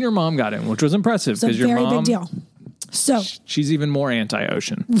get in. And even your mom got in, which was impressive It's a because your very mom, big deal. So she's even more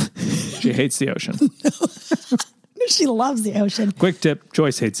anti-ocean. She hates the ocean. she loves the ocean. Quick tip: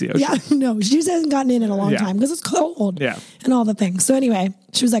 Joyce hates the ocean. Yeah, no, she just hasn't gotten in a long Yeah. time because it's cold. Yeah. And all the things. So anyway,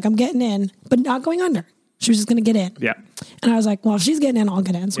 she was like, I'm getting in, but not going under. She was just going to get in. Yeah. And I was like, well, if she's getting in, I'll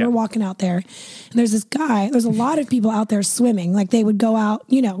get in. So Yeah. we're walking out there. And there's this guy. There's a lot of people out there swimming. Like they would go out,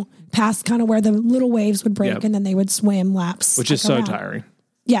 you know, past kind of where the little waves would break Yep. and then they would swim laps. Which like, is so around. tiring.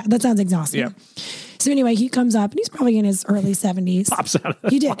 Yeah, that sounds exhausting. Yeah. So anyway, he comes up and he's probably in his early 70s. Pops out of the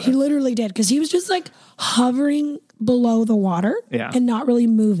He did. He literally did. Because he was just like hovering below the water Yeah. and not really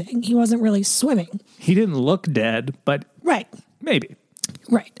moving. He wasn't really swimming. He didn't look dead, but Right. maybe.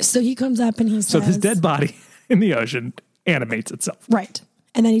 Right. So he comes up and he says, So this dead body in the ocean animates itself. right.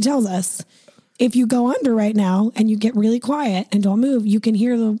 And then he tells us, if you go under right now and you get really quiet and don't move, you can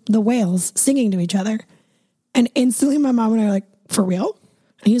hear the whales singing to each other. And instantly my mom and I are like, for real?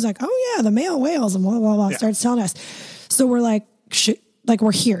 And he's like, oh yeah, the male whales and blah, blah, blah, Yeah. starts telling us. So we're like,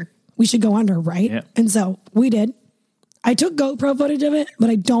 we're here. We should go under, right? Yeah. And so we did. I took GoPro footage of it,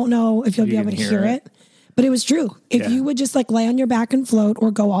 but I don't know if you'll You be able can to hear hear it. it. But it was true. If Yeah. you would just like lay on your back and float or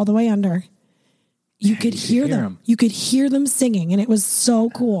go all the way under, you could hear them. 'em. You could hear them singing, and it was so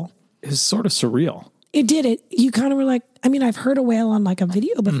cool. It's sort of surreal. It did it. You kind of were like, I mean, I've heard a whale on like a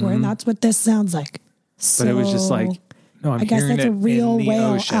video before, and that's what this sounds like. Mm-hmm. But it was just like, no, I'm I guess hearing that's a it in real the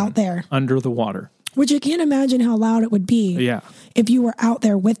whale ocean, out there. under the water. Which I can't imagine how loud it would be Yeah. if you were out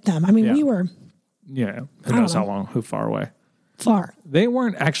there with them. I mean, Yeah. we were Yeah. Who don't knows how know. long, who far away. far. They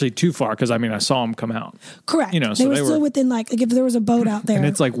weren't actually too far because I mean, I saw them come out. Correct. You know, so they were they still were- within like if there was a boat out there. And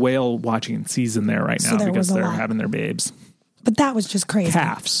it's like whale watching season there right So now there because was a they're lot. having their babes. But that was just crazy.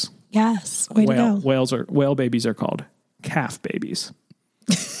 Calves. Yes. Way to go. Whale babies are called calf babies.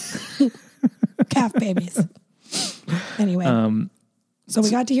 Calf babies. Anyway. Um, so we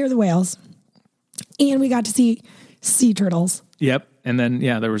got to hear the whales. And we got to see sea turtles. Yep. And then,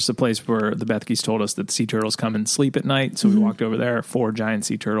 yeah, there was a place where the Bethkes told us that sea turtles come and sleep at night. So Mm-hmm. we walked over there, 4 giant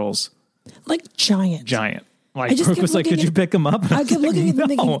sea turtles, Like giant. giant. I Like, just Brooke kept was like, looking could you at- pick them up? And I was kept like, looking at them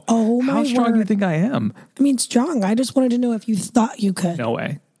thinking, "No. oh my How strong do you word." think I am? I mean, strong. I just wanted to know if you thought you could. No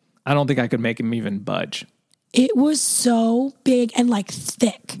way. I don't think I could make him even budge. It was so big and like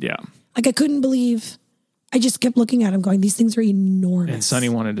thick. Yeah. Like I couldn't believe. I just kept looking at him going, these things are enormous. And Sonny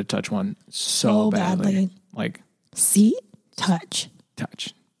wanted to touch one so So badly. badly. Like, See? Touch.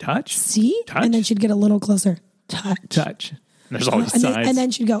 touch, See? Touch? And then she'd get a little closer. Touch. touch. And there's always And signs.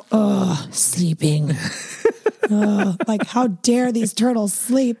 then she'd go, oh, sleeping. Like, how dare these turtles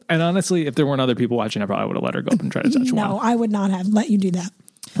sleep? And honestly, if there weren't other people watching, I probably would have let her go up and try to touch No, one. I would not have let you do that.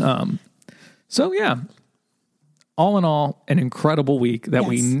 So yeah, all in all, an incredible week that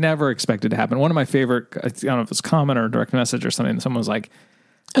we Yes. never expected to happen. One of my favorite, I don't know if it was comment or a direct message or something. Someone was like,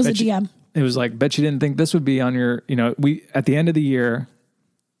 It was a Bet you- DM. it was like, bet you didn't think this would be on your, we, at the end of the year,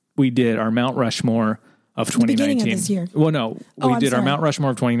 we did our Mount Rushmore of 2019. beginning of this year. Well, no, we I'm did our sorry. Mount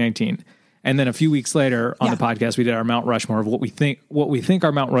Rushmore of 2019. And then a few weeks later on Yeah. the podcast, we did our Mount Rushmore of what we think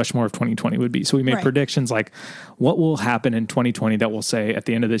our Mount Rushmore of 2020 would be. So we made Right. predictions like what will happen in 2020 that we'll say at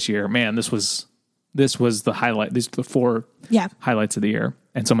the end of this year, man, this was the highlight. These are the 4 Yeah. highlights of the year.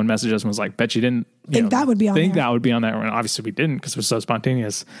 And someone messaged us and was like, bet you didn't Think that would be on think there. that would be on there. And obviously we didn't because it was so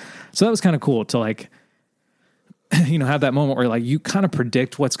spontaneous. So that was kind of cool to like, have that moment where like you kind of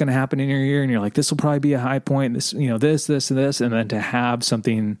predict what's going to happen in your year and you're like, this will probably be a high point, this, this and this. And then to have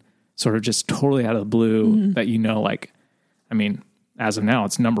something sort of just totally out of the blue Mm-hmm. that, like, I mean, as of now,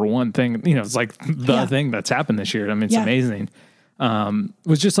 it's number one thing, it's like the Yeah. thing that's happened this year. I mean, it's Yeah. amazing. It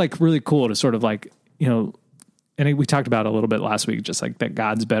was just like really cool to sort of like, and we talked about it a little bit last week, just like that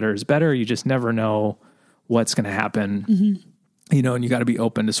God's better is better. You just never know what's going to happen, Mm-hmm. and you got to be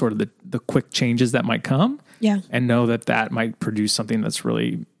open to sort of the quick changes that might come. Yeah. And know that might produce something that's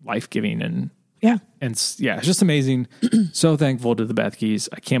really life-giving and Yeah. it's just amazing. So thankful to the Bethkes.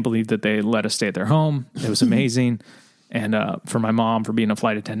 I can't believe that they let us stay at their home. It was amazing. And for my mom for being a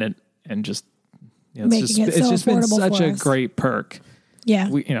flight attendant and just, Making it it's so just been affordable such for a us. great perk. Yeah.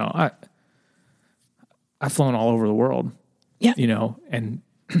 I've flown all over the world, yeah. and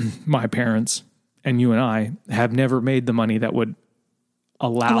my parents and you and I have never made the money that would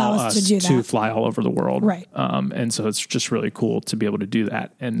allow us to us do to that. fly all over the world. Right. And so it's just really cool to be able to do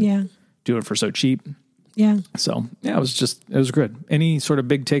that and Yeah. do it for so cheap. Yeah. So yeah, it was good. Any sort of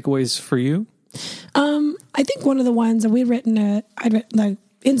big takeaways for you? I think one of the ones that I'd written the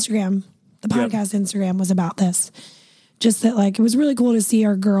Instagram, the podcast Instagram was about this. Just that like, it was really cool to see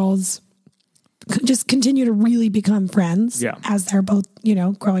our girls just continue to really become friends Yeah. as they're both,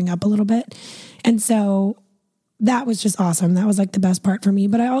 growing up a little bit. And so that was just awesome. That was like the best part for me.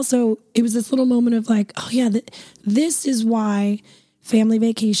 But it was this little moment of like, oh yeah, this is why family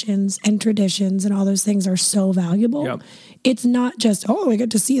vacations and traditions and all those things are so valuable. Yep. It's not just, oh, we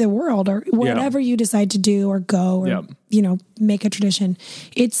get to see the world or whatever you decide to do or go or, Yep. make a tradition.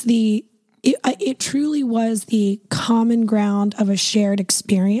 It's the it truly was the common ground of a shared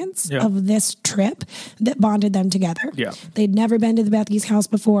experience Yeah. of this trip that bonded them together. Yeah. They'd never been to the Bethke's house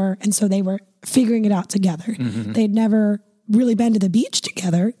before, and so they were figuring it out together. Mm-hmm. They'd never really been to the beach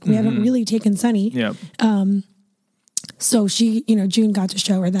together. We haven't really taken Sunny. Yeah. So she, June got to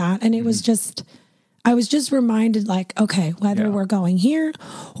show her that. And it was just, I was just reminded like, okay, whether Yeah. we're going here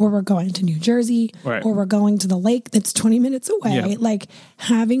or we're going to New Jersey Right. or we're going to the lake that's 20 minutes away, Yeah. like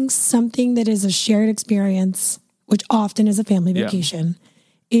having something that is a shared experience, which often is a family Yeah. vacation,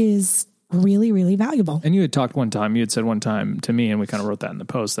 is really, really valuable. And you had talked one time, you had said one time to me, and we kind of wrote that in the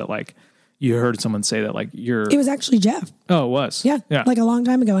post, that like you heard someone say that like you're, It was actually Jeff. oh, it was. Yeah. Yeah. Like a long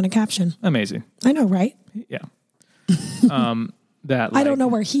time ago in a caption. Amazing. I know, right? Yeah. That I like, don't know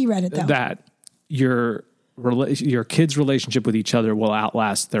where he read it though. that your kids' relationship with each other will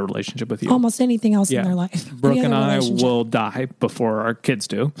outlast their relationship with you. Almost anything else in their life. Brooke Any and other I relationship. will die before our kids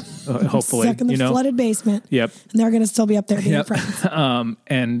do. Hopefully, Stuck in the flooded basement. Yep. And they're going to still be up there being Yep. friends.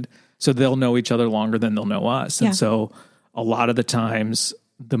 And so they'll know each other longer than they'll know us. Yeah. And so a lot of the times,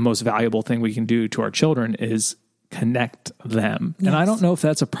 the most valuable thing we can do to our children is connect them. And I Yes. don't know if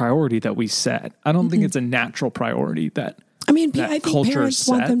that's a priority that we set. I don't think it's a natural priority that. I mean, that I think culture parents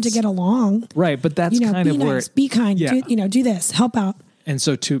want them to sets. get along. Right, but that's kind be of where nice, be kind, Yeah. do this, help out. And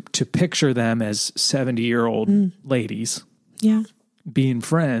so to picture them as 70-year-old ladies Yeah. being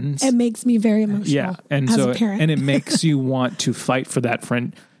friends. It makes me very emotional Yeah. And as so a parent. and it makes you want to fight for that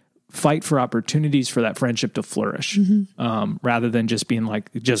fight for opportunities for that friendship to flourish. Rather than just being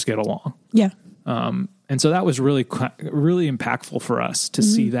like, just get along. yeah. And so that was really impactful for us to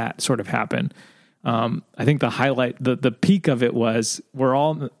see that sort of happen. I think the highlight, the peak of it was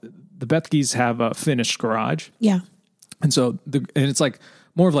the Bethke's have a finished garage. Yeah. And so and it's like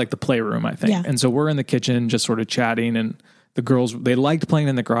more of like the playroom, I think. Yeah. And so we're in the kitchen just sort of chatting, and the girls, they liked playing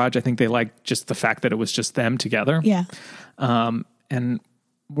in the garage. I think they liked just the fact that it was just them together. Yeah. And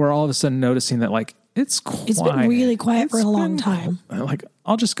we're all of a sudden noticing that like it's quiet. It's been really quiet for It's a long been- time. Like,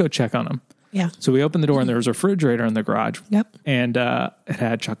 I'll just go check on them. Yeah. So we opened the door and there was a refrigerator in the garage. Yep. And it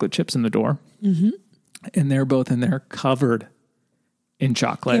had chocolate chips in the door. Mm-hmm. And they're both in there covered in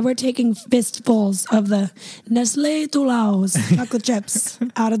chocolate. They were taking fistfuls of the Nestle Toulaos chocolate chips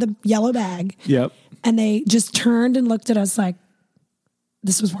out of the yellow bag. Yep. And they just turned and looked at us like,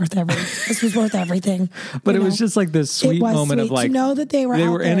 this was worth everything. But it was just like this sweet It was moment sweet of like, to know that they were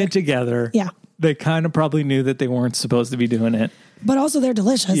out in there. it together. Yeah. They kind of probably knew that they weren't supposed to be doing it. But also they're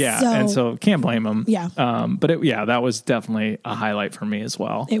delicious. Yeah. And so can't blame them. Yeah. But that was definitely a highlight for me as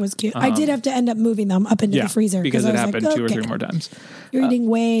well. It was cute. I did have to end up moving them up into the freezer because I it was happened like, 2 or okay, 3 more times. You're eating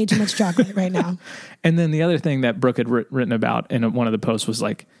way too much chocolate right now. And then the other thing that Brooke had written about in one of the posts was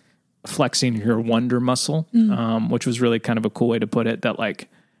like flexing your wonder muscle, which was really kind of a cool way to put it. That like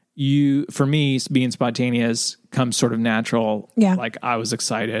for me, being spontaneous comes sort of natural. Yeah. Like I was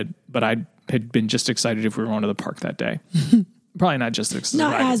excited, but I had been just excited if we were going to the park that day. Probably not just excited,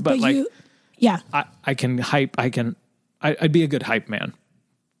 Not as, but like you, yeah. I can hype. I'd be a good hype man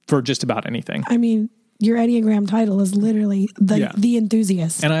for just about anything. I mean, your Enneagram title is literally the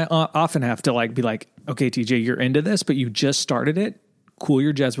enthusiast. And I often have to like be like, okay, TJ, you're into this, but you just started it. Cool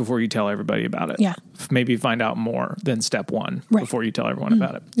your jets before you tell everybody about it. Yeah. Maybe find out more than step 1 Right. before you tell everyone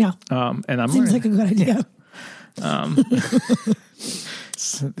about it. Yeah. And I'm Seems learning. like a good idea.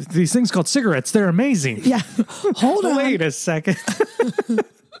 These things called cigarettes, they're amazing. Yeah. Hold on. Wait a second.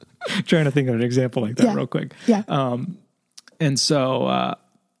 Trying to think of an example like that Yeah. real quick. Yeah. And so,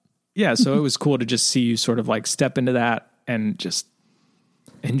 so it was cool to just see you sort of like step into that and just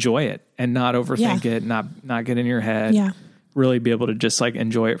enjoy it and not overthink it, not get in your head. Yeah. Really be able to just like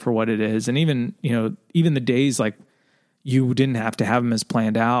enjoy it for what it is. And even the days like you didn't have to have them as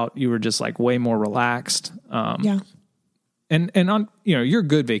planned out. You were just like way more relaxed. Yeah. And on, you're a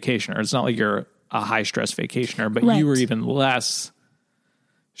good vacationer. It's not like you're a high stress vacationer, but Right. you were even less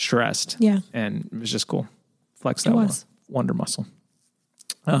stressed. Yeah. And it was just cool. Flex that was. wonder muscle.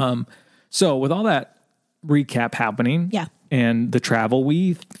 So with all that recap happening Yeah. and the travel,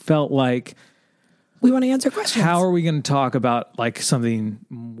 we felt like, We want to answer questions. how are we going to talk about like something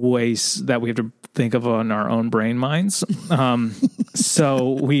ways that we have to think of on our own brain minds?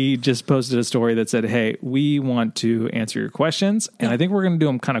 So we just posted a story that said, hey, we want to answer your questions. And I think we're going to do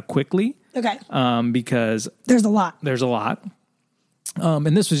them kind of quickly. Okay. Because There's a lot. there's a lot.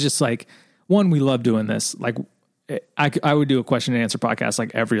 And this was just like, one, we love doing this. Like I would do a question and answer podcast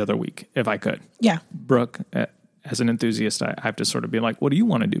like every other week if I could. Yeah. Brooke, as an enthusiast, I have to sort of be like, what do you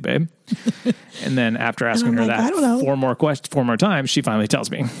want to do, babe? And then after asking I'm her like, that I don't know. 4 more times, she finally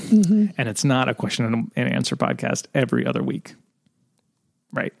tells me. And it's not a question and answer podcast every other week.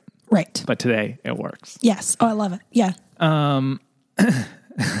 Right. Right. But today it works. Yes. Oh, I love it. Yeah.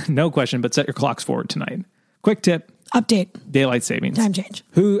 No question, but set your clocks forward tonight. Quick tip, Update. daylight savings. Time change.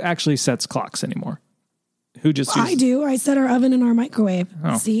 Who actually sets clocks anymore? Who just I do. I set our oven and our microwave.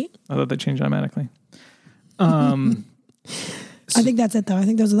 Oh. See? I thought they changed automatically. I think that's it, though. I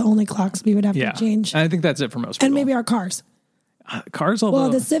think those are the only clocks we would have Yeah. to change. I think that's it for most people. And maybe our cars. Cars, although... Well,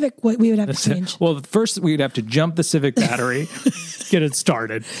 the Civic, we would have to change. Well, first we'd have to jump the Civic battery, get it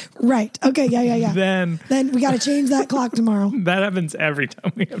started. Right. Okay. Yeah. Then Then we got to change that clock tomorrow. that happens every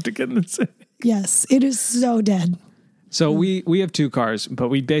time we have to get in the Civic. Yes. It is so dead. So we have 2 cars, but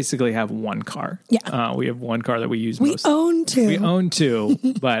we basically have 1 car. Yeah. We have 1 car that we use We most. own 2. We own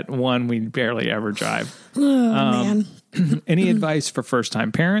 2, but 1 we barely ever drive. Oh, man. Any advice for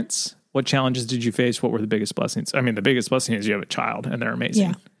first-time parents? What challenges did you face? What were the biggest blessings? I mean, the biggest blessing is you have a child, and they're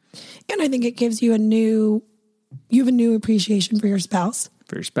amazing. Yeah. And I think it gives you you have a new appreciation for your spouse.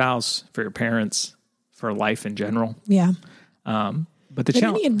 For your spouse, for your parents, for life in general. Yeah. But the But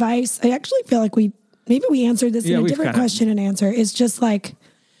challenge... any advice? I actually feel like maybe we answered this in a we've different kinda- question and answer. It's just like,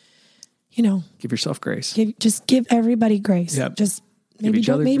 Give yourself grace. just give everybody grace. Yep. Just Give each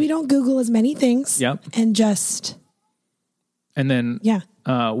other maybe grace. don't Google as many things. Yep. And just, And then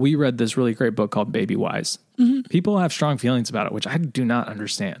we read this really great book called Baby Wise. Mm-hmm. People have strong feelings about it, which I do not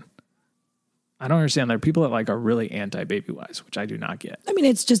understand. I don't understand. There are people that are really anti-Baby Wise, which I do not get. I mean,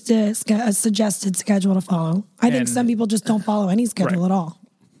 it's just a suggested schedule to follow. I think And- some people just don't follow any schedule Right. at all.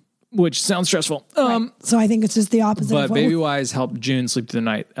 Which sounds stressful. So I think it's just the opposite. But of what Baby Wise helped June sleep through the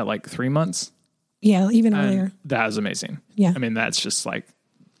night at 3 months. yeah, even And earlier. that was amazing. Yeah. I mean, that's just that.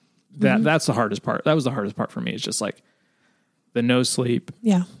 That's the hardest part. That was the hardest part for me. Is just the no sleep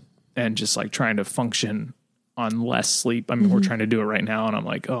Yeah. and just trying to function on less sleep. I mean, we're trying to do it right now, and I'm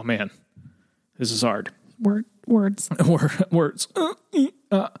like, oh man, this is hard. Words. Words.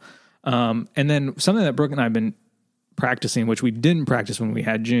 And then something that Brooke and I have been practicing, which we didn't practice when we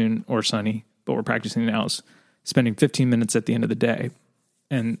had June or Sunny, but we're practicing now, is spending 15 minutes at the end of the day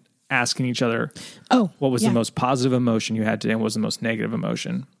and asking each other, what was the most positive emotion you had today and what was the most negative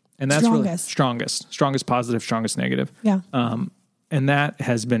emotion? And that's really strongest positive, strongest negative. Yeah. And that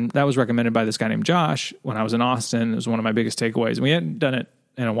was recommended by this guy named Josh when I was in Austin. It was one of my biggest takeaways. We hadn't done it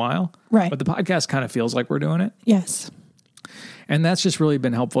in a while, Right. But the podcast kind of feels like we're doing it. Yes. And that's just really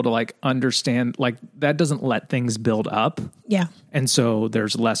been helpful to understand, that doesn't let things build up. Yeah. And so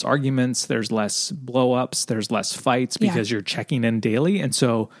there's less arguments, there's less blow ups, there's less fights because you're checking in daily. And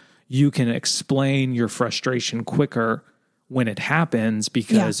so you can explain your frustration quicker when it happens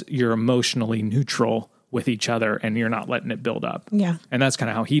because you're emotionally neutral with each other and you're not letting it build up. Yeah. And that's kind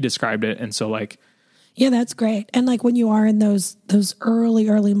of how he described it. And so yeah, that's great. And when you are in those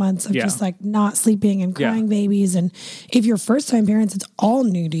early months of just not sleeping and crying babies, and if you're first time parents, it's all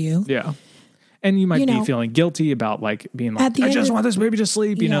new to you. yeah. And you might be feeling guilty about being At the I end just of- want this baby to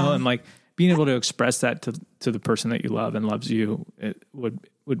sleep, you know, Yeah. and being able to express that to the person that you love and loves you, it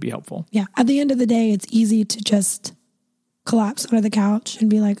would be helpful. Yeah. At the end of the day, it's easy to just collapse under the couch and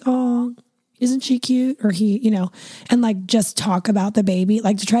be like, oh, isn't she cute? Or he, and just talk about the baby,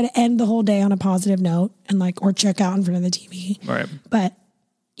 to try to end the whole day on a positive note and or check out in front of the TV. Right. But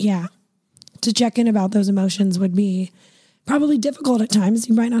yeah, to check in about those emotions would be probably difficult at times.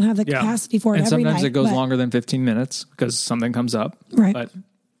 You might not have the capacity for it and every night. sometimes it goes but- longer than 15 minutes because something comes up. Right.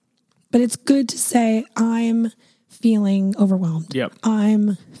 But it's good to say, I'm feeling overwhelmed. Yep.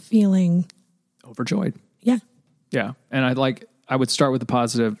 I'm feeling, overjoyed. yeah. Yeah. And I would start with the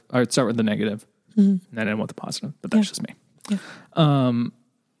positive. I would start with the negative and then end with the positive, but that's just me. Yeah.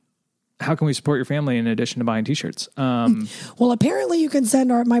 How can we support your family in addition to buying t-shirts? Well, apparently you can send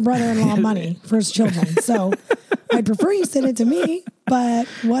my brother-in-law money for his children. So I'd prefer you send it to me, but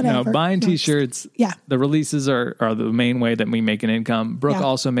whatever. No, buying t-shirts. Yeah. The releases are the main way that we make an income. Brooke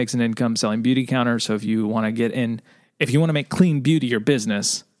also makes an income selling Beauty Counter. So if you want to if you want to make clean beauty your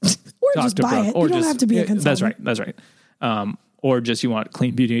business, or just buy it. You don't have to be a consultant. That's right. Or just you want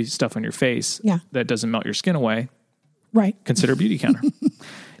clean beauty stuff on your face that doesn't melt your skin away. Right. Consider Beauty Counter.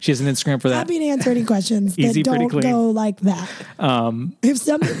 She has an Instagram for that. Happy to answer any questions Easy, that pretty don't clean. go like that.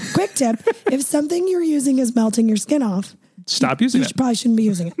 Quick tip, if something you're using is melting your skin off, Stop using you it. probably shouldn't be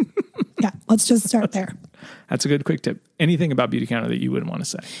using it. Yeah, let's just start there. That's a good quick tip. Anything about Beauty Counter that you wouldn't want to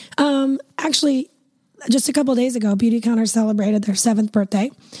say? Actually, just a couple of days ago, Beauty Counter celebrated their 7th birthday.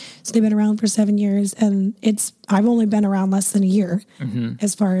 So they've been around for 7 years, and I've only been around less than a year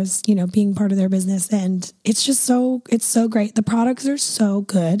as far as, being part of their business. And it's just it's so great. The products are so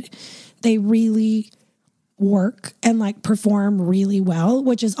good. They really work and perform really well,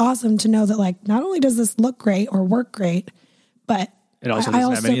 which is awesome to know that not only does this look great or work great, but It also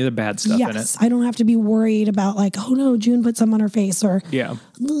doesn't have any of the bad stuff in it. I don't have to be worried about like, oh no, June put some on her face, or Yeah.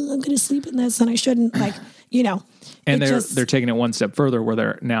 I'm going to sleep in this and I shouldn't, like, you know. And they're taking it one step further where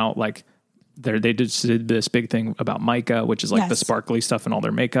they're now like, they just did this big thing about mica, which is like the sparkly stuff in all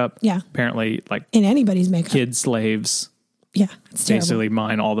their makeup. Yeah. Apparently, like in anybody's makeup. kid slaves Yeah. It's terrible. basically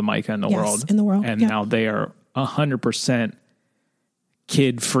mine all the mica in the world. In the world. And yeah. now they are 100%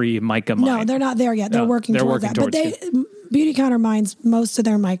 kid-free mica mine. No, they're not there yet. They're working towards that. But Beauty Counter mines most of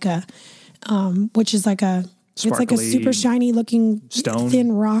their mica, which is like it's like a super shiny looking stone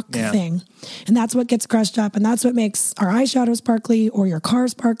thin rock thing. And that's what gets crushed up. And that's what makes our eyeshadow sparkly, or your car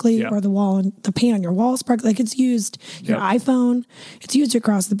sparkly, or the wall and the paint on your wall sparkly. Like it's used, your iPhone, it's used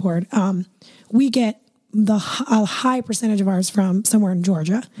across the board. We get a high percentage of ours from somewhere in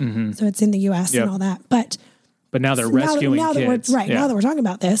Georgia. So it's in the US and all that. But now they're rescuing kids. Now that we're talking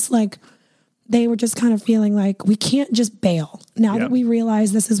about this, like they were just kind of feeling like we can't just bail. Now that we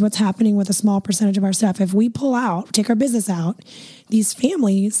realize this is what's happening with a small percentage of our stuff, if we pull out, take our business out, these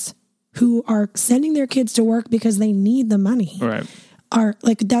families who are sending their kids to work because they need the money are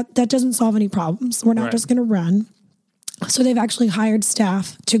like, that doesn't solve any problems. We're not just going to run. So they've actually hired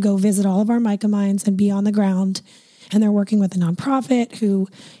staff to go visit all of our mica mines and be on the ground. And they're working with a nonprofit who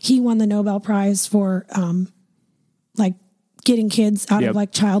he won the Nobel Prize for, like getting kids out of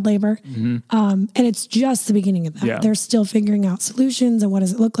like child labor. And it's just the beginning of that. Yeah. They're still figuring out solutions and what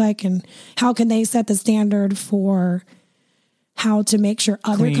does it look like and how can they set the standard for how to make sure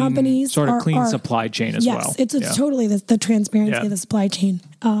other companies sort of clean supply chain as well. Yes, it's totally the transparency of the supply chain.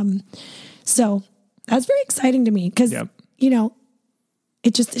 So that's very exciting to me because, you know,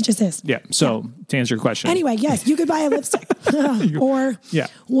 it just is. Yeah. So to answer your question. Anyway, yes, you could buy a lipstick or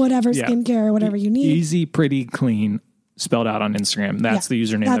whatever skincare, whatever you need. Easy, pretty, clean, spelled out on Instagram. That's the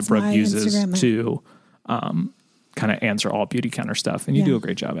username that Brooke uses to kind of answer all Beauty Counter stuff. And you do a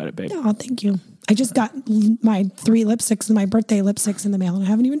great job at it, babe. Oh, thank you. I just got my 3 lipsticks and my birthday lipsticks in the mail and I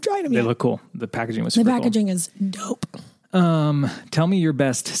haven't even tried them yet. They look cool. The packaging was super cool. The packaging is dope. Tell me your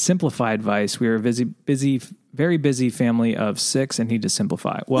best simplify advice. We are a very busy family of 6 and need to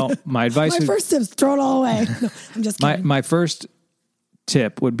simplify. Well, my advice my first tip's throw it all away. No, I'm just kidding. My first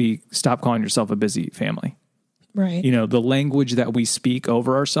tip would be stop calling yourself a busy family. Right. You know, the language that we speak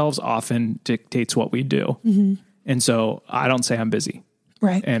over ourselves often dictates what we do. And so I don't say I'm busy.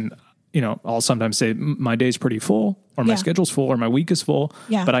 Right. And, you know, I'll sometimes say my day's pretty full or my schedule's full or my week is full.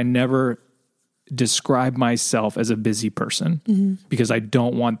 Yeah. But I never describe myself as a busy person because I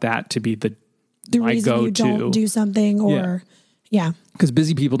don't want that to be the my reason go-to. You don't do something or because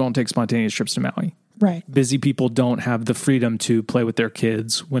busy people don't take spontaneous trips to Maui. Right. Busy people don't have the freedom to play with their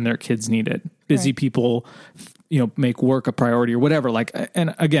kids when their kids need it. Busy people, you know, make work a priority or whatever. Like,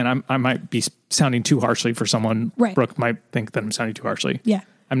 and again, I might be sounding too harshly for someone. Right. Brooke might think that I'm sounding too harshly. Yeah.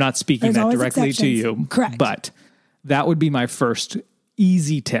 I'm not speaking that directly to you. Correct. But that would be my first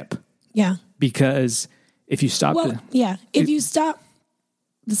easy tip. Yeah. Because if you stop, if you stop,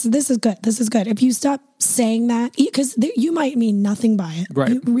 this is good. This is good. If you stop saying that, because you might mean nothing by it.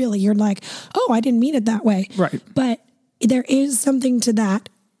 Right. You're like, oh, I didn't mean it that way. Right. But there is something to that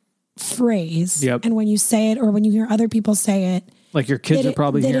phrase. Yep. And when you say it or when you hear other people say it, like your kids are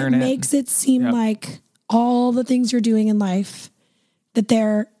probably hearing it. It makes it seem like all the things you're doing in life, that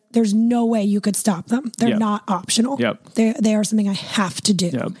there's no way you could stop them. They're not optional. Yep. They are something I have to do.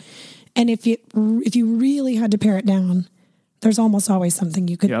 Yep. And if you really had to pare it down, there's almost always something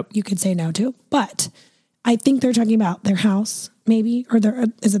you could say no to. But I think they're talking about their house, maybe, or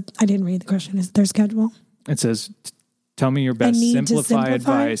I didn't read the question. Is it their schedule? It says, tell me your best simplify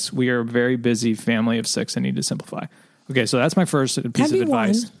advice. We are a very busy family of 6 and need to simplify. Okay, so that's my first piece of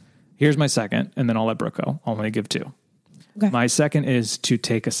advice. Here's my second, and then I'll let Brooke go. I'll only give 2. Okay. My second is to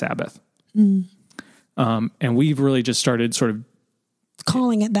take a Sabbath. And we've really just started sort of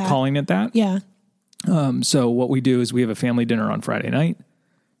calling it that. Yeah. So what we do is we have a family dinner on Friday night.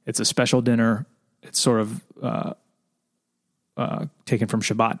 It's a special dinner. It's sort of taken from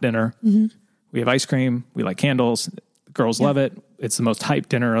Shabbat dinner. We have ice cream. We light candles. The girls love it. It's the most hyped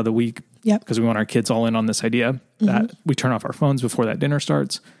dinner of the week because we want our kids all in on this idea that we turn off our phones before that dinner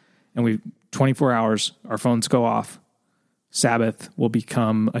starts. And 24 hours, our phones go off. Sabbath will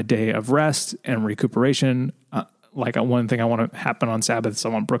become a day of rest and recuperation. One thing I want to happen on Sabbath is I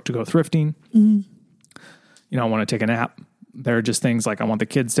want Brooke to go thrifting. You know, I want to take a nap. There are just things like I want the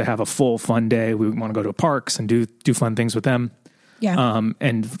kids to have a full fun day. We want to go to parks and do fun things with them. Yeah.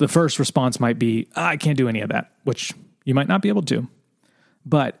 And the first response might be, I can't do any of that, which you might not be able to.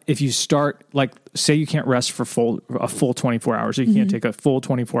 But if you start, like, say you can't rest for a full 24 hours, or you can't take a full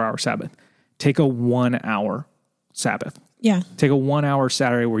 24-hour Sabbath, take a 1-hour Sabbath. Yeah. Take a 1 hour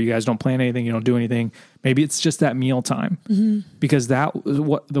Saturday where you guys don't plan anything, you don't do anything. Maybe it's just that meal time. Because that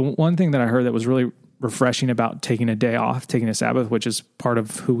was the one thing that I heard that was really refreshing about taking a day off, taking a Sabbath, which is part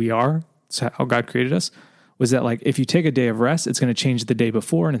of who we are. It's how God created us. Was that like, if you take a day of rest, it's going to change the day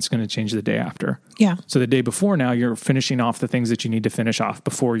before and it's going to change the day after. Yeah. So the day before now you're finishing off the things that you need to finish off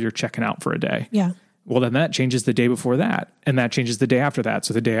before you're checking out for a day. Yeah. Well, then that changes the day before that, and that changes the day after that.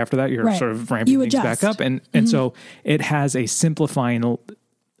 So the day after that, you're Right. sort of ramping You things adjust. back up. And so it has a simplifying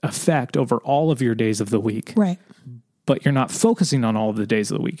effect over all of your days of the week. Right. But you're not focusing on all of the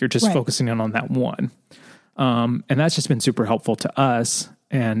days of the week. You're just Right. focusing on that one. And that's just been super helpful to us.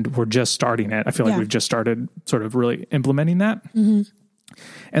 And we're just starting it. I feel like Yeah. we've just started sort of really implementing that.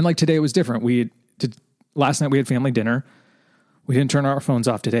 And like today it was different. Last night we had family dinner. We didn't turn our phones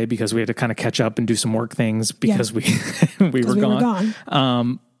off today because we had to kind of catch up and do some work things because we were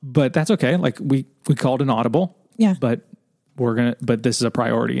gone. But that's okay. Like we called an audible. Yeah. But but this is a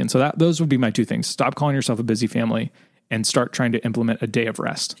priority. And so those would be my two things. Stop calling yourself a busy family and start trying to implement a day of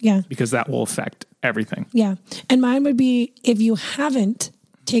rest. Yeah. Because that will affect everything. Yeah. And mine would be, if you haven't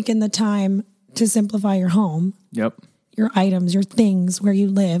taken the time to simplify your home, Yep. your items, your things, where you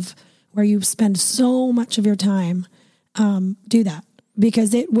live, where you spend so much of your time, do that,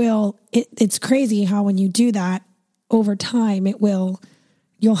 because it's crazy how when you do that over time,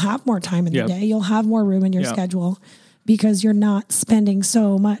 you'll have more time in the Yep. day. You'll have more room in your Yep. schedule because you're not spending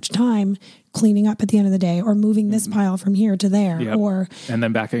so much time cleaning up at the end of the day or moving this pile from here to there Yep. or And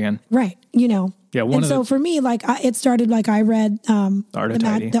then back again. right. Yeah, one and of so the- for me, like I read The Art of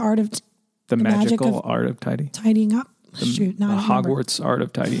Tidy. the art of The magic magical of art of tidying. tidying up. Shoot, The now I remember. Hogwarts art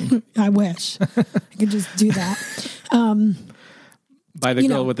of tidying. I wish I could just do that. By the You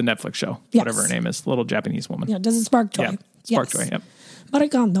girl know. with the Netflix show. Yes. Whatever her name is. Little Japanese woman. Yeah, does it spark joy? Yeah. Spark Yes. Joy. Yep.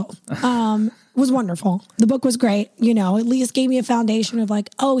 Maricando was wonderful. The book was great. At least gave me a foundation of like,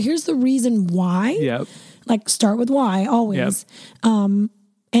 oh, here's the reason why. Yep. Like start with why always.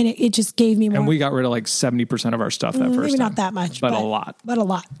 And it just gave me more. And we got rid of like 70% of our stuff that first maybe time. not that much, But a lot. But a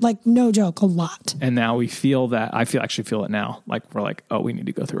lot. Like no joke, a lot. And now we feel that. I actually feel it now. Like we're like, oh, we need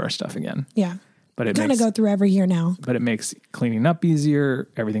to go through our stuff again. Yeah. But it Kind of makes go through every year now. but it makes cleaning up easier.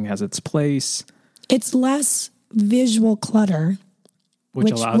 Everything has its place, It's less visual clutter,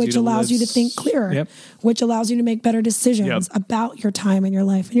 which allows you to think clearer, Yep. which allows you to make better decisions Yep. about your time and your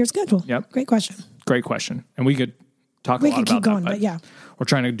life and your schedule. Yep. Great question. Great question. And we could talk We a lot could about keep going, that. but yeah. We're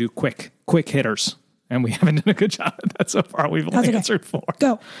trying to do quick hitters. And we haven't done a good job at that so far. We've only That's okay. answered 4.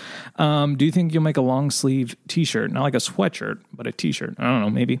 Go. Do you think you'll make a long sleeve t-shirt? Not like a sweatshirt, but a t-shirt. I don't know,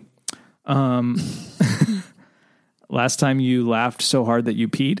 maybe. Last time you laughed so hard that you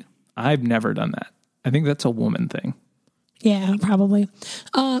peed? I've never done that. I think that's a woman thing. Yeah, probably.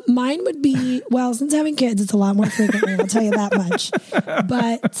 Mine would be, well, since having kids, it's a lot more frequently. I'll tell you that much.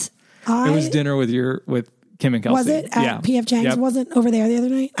 But It was dinner with Kim and Kelsey. Was it at PF Chang's? Yep. Wasn't over there the other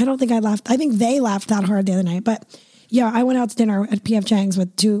night? I don't think I laughed. I think they laughed that hard the other night. But yeah, I went out to dinner at PF Chang's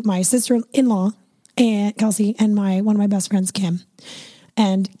with my sister-in-law and Kelsey and one of my best friends, Kim.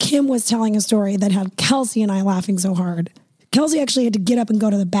 And Kim was telling a story that had Kelsey and I laughing so hard. Kelsey actually had to get up and go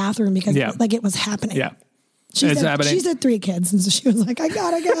to the bathroom because it was happening. Yeah. She happening. said 3 kids, and so she was like, I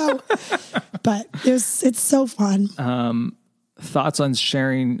gotta go. But it's so fun. Thoughts on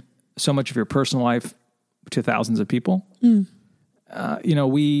sharing so much of your personal life to thousands of people? I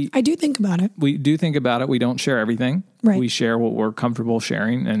do think about it. We do think about it. We don't share everything. Right. We share what we're comfortable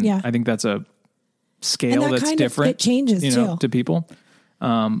sharing. And Yeah. I think that's a scale And that that's kind of- different. it changes, too. To people.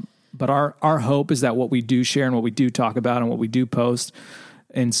 But our hope is that what we do share and what we do talk about and what we do post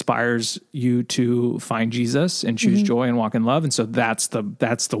inspires you to find Jesus and choose joy and walk in love. And so that's the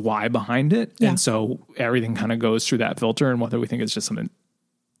why behind it. Yeah. And so everything kind of goes through that filter, and whether we think it's just something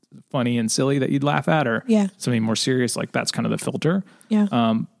funny and silly that you'd laugh at or something more serious, like that's kind of the filter.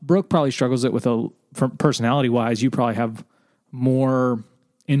 Yeah. Brooke probably struggles it with personality wise. You probably have more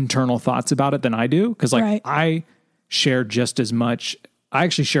internal thoughts about it than I do. Cause I share just as much. I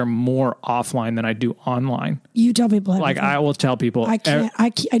actually share more offline than I do online. You tell people Like everything. I will tell people. I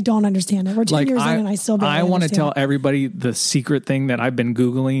don't understand it. We're 10 years in and I still barely I want to understand tell it. everybody the secret thing that I've been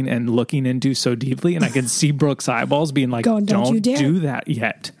Googling and looking into so deeply. And I can see Brooke's eyeballs being like, Going, "Don't you dare." do that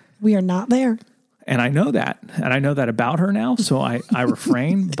yet. We are not there. And I know that. And I know that about her now. So I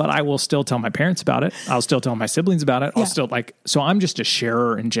refrain, but I will still tell my parents about it. I'll still tell my siblings about it. I'll Yeah. still so I'm just a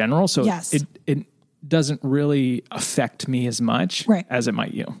sharer in general. So Yes. it doesn't really affect me as much as it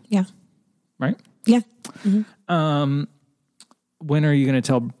might you. Yeah. Right? Yeah. When are you going to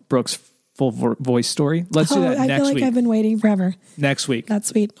tell Brooke's full voice story? Let's do that I next feel like week. I've been waiting forever. Next week. That's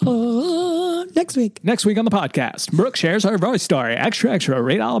sweet. Oh, Next week. Next week on the podcast, Brooke shares her voice story. Extra, extra,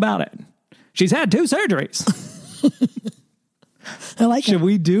 read all about it. She's had 2 surgeries. I like Should it.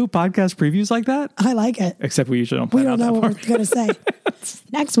 we do podcast previews like that? I like it. Except we usually don't We plan don't out know that what we're going to say.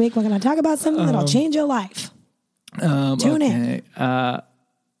 Next week, we're going to talk about something that'll change your life. Tune in.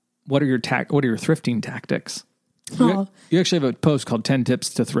 What are your thrifting tactics? Oh, You actually have a post called 10 Tips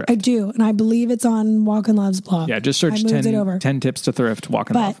to Thrift. I do. And I believe it's on Walk in Love's blog. Yeah, just search I moved it over. 10 Tips to Thrift, Walk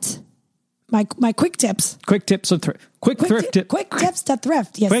in Love. But my quick tips. Quick tips of thrift. Quick tips to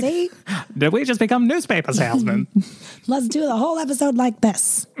thrift. You Quick. see? Did we just become newspaper salesmen? Let's do the whole episode like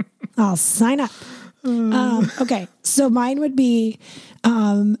this. I'll sign up. Okay. So mine would be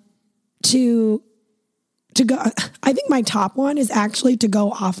to go. I think my top one is actually to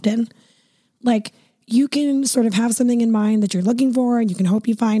go often. Like, you can sort of have something in mind that you're looking for and you can hope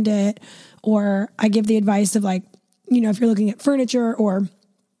you find it. Or I give the advice of, like, if you're looking at furniture or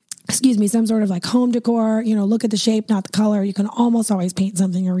some sort of like home decor, look at the shape, not the color. You can almost always paint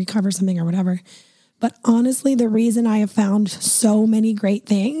something or recover something or whatever. But honestly, the reason I have found so many great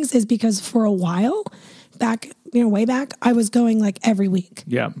things is because for a while back, way back, I was going like every week.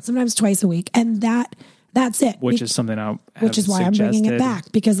 Yeah. Sometimes twice a week. And that's it. Which is something which is why I'm bringing it back,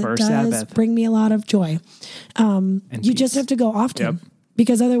 because it does bring me a lot of joy. You just have to go often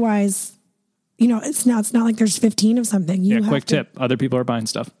because otherwise, it's not like there's 15 of something. You have quick tip. Other people are buying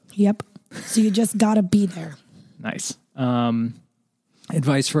stuff. Yep. So you just got to be there. Nice.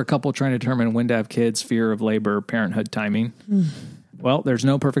 Advice for a couple trying to determine when to have kids, fear of labor, parenthood timing. Well, there's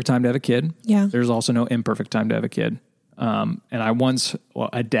no perfect time to have a kid. Yeah. There's also no imperfect time to have a kid. And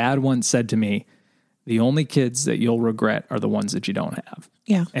a dad once said to me, the only kids that you'll regret are the ones that you don't have.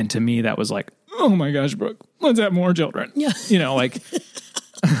 Yeah. And to me, that was like, oh my gosh, Brooke, let's have more children. Yeah.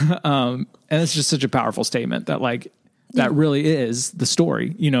 And it's just such a powerful statement that that really is the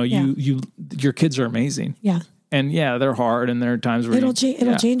story. Your kids are amazing. Yeah. And they're hard, and there are times where it'll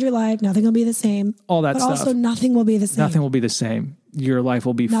change your life. Nothing will be the same. All that but stuff. But also nothing will be the same. Nothing will be the same. Your life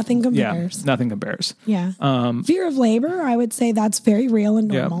will be nothing compares. Yeah, nothing compares. Yeah. Fear of labor, I would say that's very real and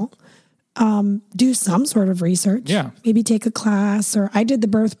normal. Do some sort of research. Yeah. Maybe take a class, or I did the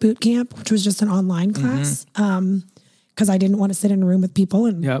birth boot camp, which was just an online class. Because I didn't want to sit in a room with people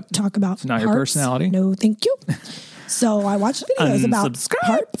and talk about it's not parts. Your personality. No, thank you. So I watched videos about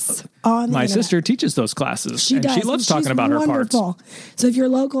parts on the My internet. sister teaches those classes. She does. She loves talking about her parts. So if you're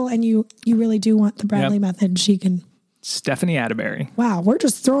local and you really do want the Bradley method, she can. Stephanie Atterbury. Wow, we're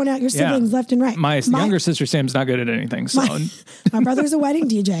just throwing out your siblings left and right. My younger sister Sam's not good at anything. So my brother's a wedding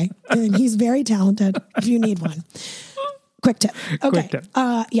DJ, and he's very talented. If you need one, quick tip. Okay, Quick tip.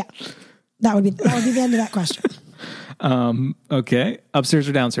 That would be the end of that question. Okay, upstairs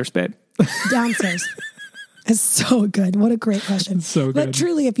or downstairs, babe? Downstairs. It's so good. What a great question. So good. But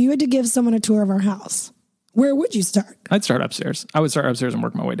truly, if you had to give someone a tour of our house, where would you start? I'd start upstairs. I would start upstairs and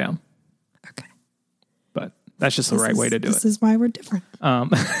work my way down. Okay. But that's just the right way to do it. This is why we're different.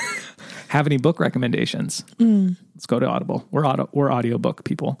 Have any book recommendations? Let's go to Audible. We're audiobook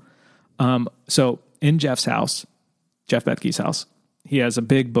people. So in Jeff Bethke's house, he has a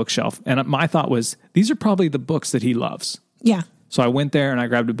big bookshelf. And my thought was, these are probably the books that he loves. Yeah. So I went there and I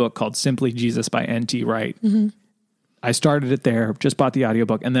grabbed a book called Simply Jesus by N.T. Wright. I started it there, just bought the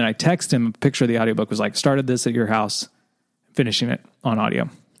audiobook. And then I texted him a picture of the audiobook, was like, started this at your house, finishing it on audio.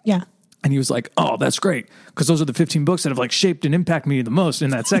 Yeah. And he was like, oh, that's great. Because those are the 15 books that have shaped and impacted me the most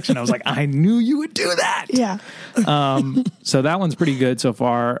in that section. I was like, I knew you would do that. Yeah. So that one's pretty good so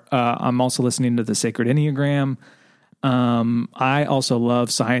far. I'm also listening to The Sacred Enneagram. I also love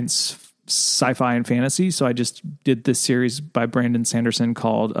sci-fi and fantasy. So I just did this series by Brandon Sanderson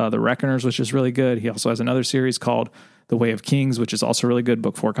called The Reckoners, which is really good. He also has another series called The Way of Kings, which is also really good.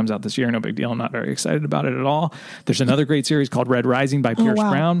 Book 4 comes out this year. No big deal. I'm not very excited about it at all. There's another great series called Red Rising by Pierce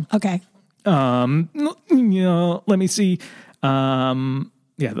Brown. Okay. Let me see.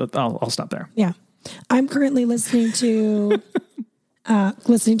 I'll stop there. Yeah. I'm currently listening to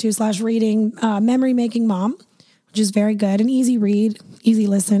reading Memory Making Mom, which is very good. An easy read, easy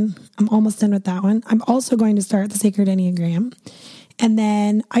listen. I'm almost done with that one. I'm also going to start The Sacred Enneagram. And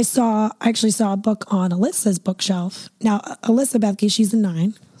then I actually saw a book on Alyssa's bookshelf. Now, Alyssa Bethke, she's a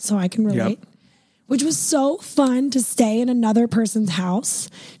 9, so I can relate. Yep. Which was so fun to stay in another person's house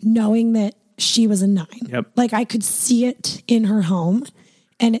knowing that she was a 9. Yep. I could see it in her home.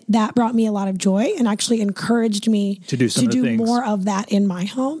 And that brought me a lot of joy and actually encouraged me to do more of that in my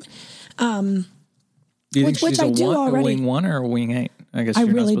home. Do you think she's I do a already. wing 1 or a wing 8? I guess I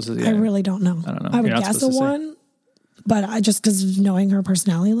you're really, not supposed to. I really don't know. I don't know. I would You're not guess a supposed to say. 1, but I just because of knowing her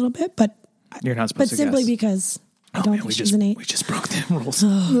personality a little bit. But You're not supposed to simply guess. because I don't think she's an 8. We just broke the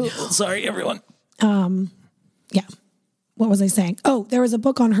rules. Sorry, everyone. Yeah. What was I saying? Oh, there was a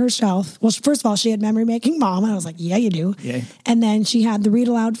book on her shelf. Well, first of all, she had Memory Making Mom. And I was like, yeah, you do. Yay. And then she had the Read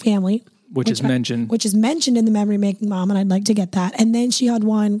Aloud Family. Which is mentioned in the Memory Making Mom. And I'd like to get that. And then she had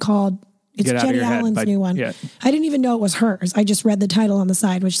one called, it's Get Out of Jenny Your Head Allen's by- new one. yeah. I didn't even know it was hers. I just read the title on the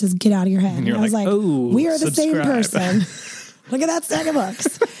side, which says Get Out of Your Head. And you're I was like, like, "Oh, we are the same subscribe." person. Look at that stack of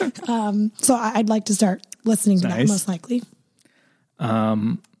books. So I'd like to start listening to that Nice. most likely.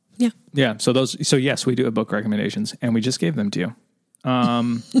 Yeah. Yeah. So yes, we do have book recommendations, and we just gave them to you.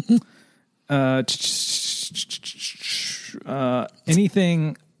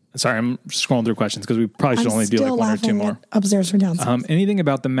 Anything? Sorry, I'm scrolling through questions because we probably should only do like one or two more. Upstairs from downstairs. Anything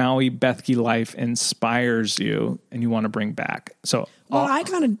about the Maui Bethke life inspires you and you want to bring back? So, Well, I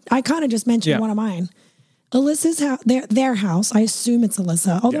kind of just mentioned Yeah. one of mine. Alyssa's house, their house. I assume it's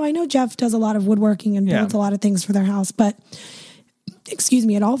Alyssa. Although Yeah. I know Jeff does a lot of woodworking and Yeah. builds a lot of things for their house. But excuse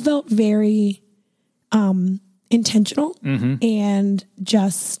me, it all felt very intentional and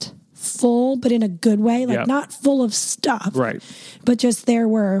just full, but in a good way. Like Yeah. not full of stuff, right. but just there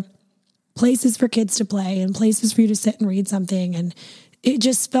were places for kids to play and places for you to sit and read something, and it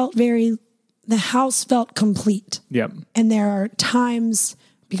just felt the house felt complete. Yep. And there are times,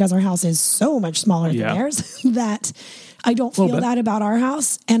 because our house is so much smaller than Yeah. theirs, that I don't feel bit. that about our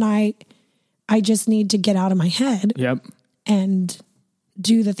house. And I just need to get out of my head Yep. and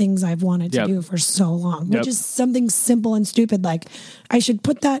do the things I've wanted to Yep. do for so long, which Yep. is something simple and stupid. Like I should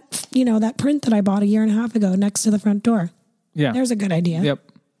put that, that print that I bought a year and a half ago next to the front door. Yeah. There's a good idea. Yep.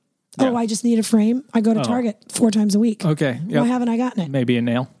 Oh, Yeah. I just need a frame. I go to Target 4 times a week. Okay. Why Yep. haven't I gotten it? Maybe a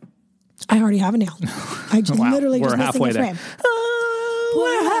nail. I already have a nail. I just Wow. literally We're just missing halfway a there. frame.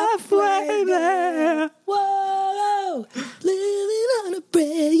 We're halfway there. Whoa, living on a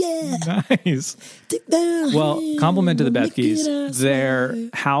prayer, yeah. Nice. Take that Well, hand, compliment to the make it Bethkes. us Their way.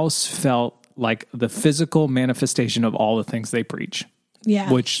 house felt like the physical manifestation of all the things they preach,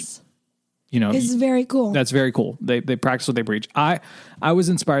 Yeah, which, is very cool. that's very cool. They practice what they preach. I was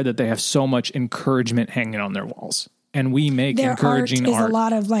inspired that they have so much encouragement hanging on their walls, and we make Their encouraging art is art, a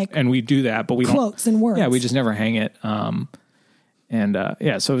lot of like and we do that, but we quotes don't. and words. Yeah, we just never hang it.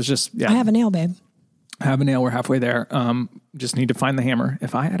 So it's just I have a nail, babe. have a nail. We're halfway there. Just need to find the hammer.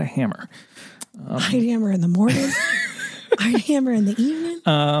 If I had a hammer, I'd hammer in the morning. I'd hammer in the evening.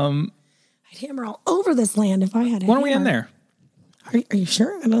 I'd hammer all over this land if I had a when hammer. are we in there? Are you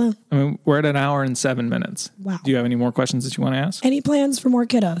sure? I don't know. I mean, we're at an hour and 7 minutes. Wow. Do you have any more questions that you want to ask? Any plans for more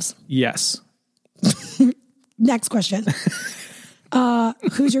kiddos? Yes. Next question.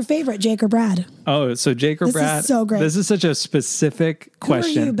 Who's your favorite, Jake or Brad? Oh, so Jake or This is Brad? so great. This is such a specific Who are you,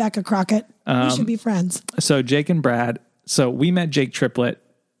 question. Becca Crockett? We should be friends. So Jake and Brad. So we met Jake Triplett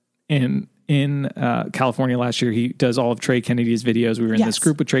in California last year. He does all of Trey Kennedy's videos. We were in Yes. this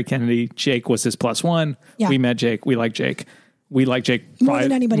group with Trey Kennedy. Jake was his +1. Yeah. We met Jake. We like Jake. We like Jake More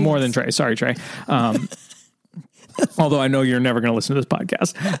than anybody more else. than Trey. Sorry, Trey. Although I know you're never going to listen to this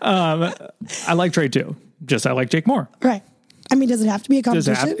podcast. I like Trey too. Just I like Jake more. Right. I mean, does it have to be a Does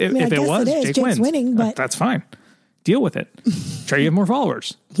it competition? have, I mean, if I it guess was, it is. Jake Jake's wins. winning, but That's fine. Deal with it. Trey, you have more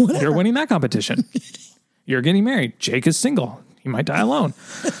followers. You're winning that competition. You're getting married. Jake is single. He might die alone.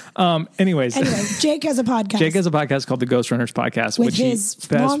 Anyways, anyway, Jake has a podcast. Jake has a podcast called the Ghost Runners Podcast, with which his he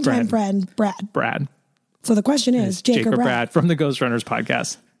best longtime friend, Brad. Brad. So the question is, Jake or Brad? from the Ghost Runners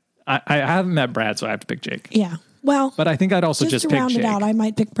Podcast. I haven't met Brad, so I have to pick Jake. Yeah. Well, But I think I'd also just to pick round Jake. it out, I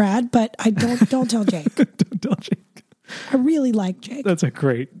might pick Brad, but I don't tell Jake. Don't tell Jake. I really like Jake. That's a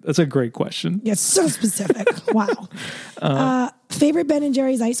great question. Yeah, so specific. Wow. Favorite Ben and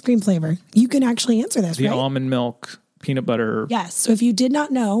Jerry's ice cream flavor? You can actually answer this, The right? almond milk, peanut butter. Yes. So if you did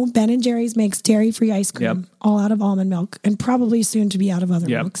not know, Ben and Jerry's makes dairy-free ice cream, Yep. all out of almond milk, and probably soon to be out of other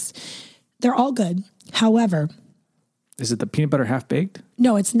Yep. milks. They're all good. However, Is it the peanut butter half baked?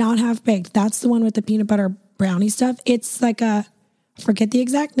 no, it's not half baked. That's the one with the peanut butter brownie stuff. It's like I forget the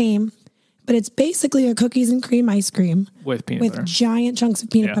exact name, but it's basically a cookies and cream ice cream With peanut with butter. giant chunks of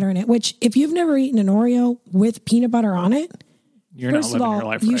peanut Yeah. butter in it. Which, if you've never eaten an Oreo with peanut butter on it, You're first not of living all, your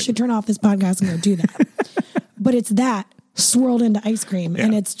life you right. should turn off this podcast and go do that. But it's that swirled into ice cream,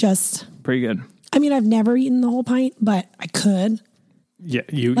 and Yeah. it's just. Pretty good. I mean, I've never eaten the whole pint, but I could. Yeah,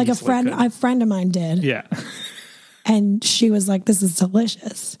 you Like a easily friend, could. a friend of mine did, Yeah. and she was like, "This is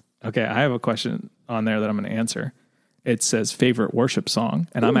delicious." Okay, I have a question on there that I'm going to answer. It says favorite worship song,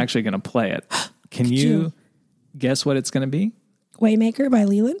 and I'm actually going to play it. Can you you? guess what it's going to be? Waymaker by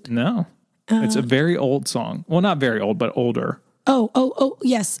Leland. No. It's a very old song. Well, not very old, but older. Oh,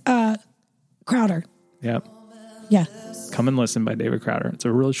 yes. Crowder. Yep. Yeah. Come and Listen by David Crowder. It's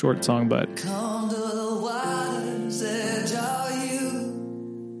a really short song, but Come to the waters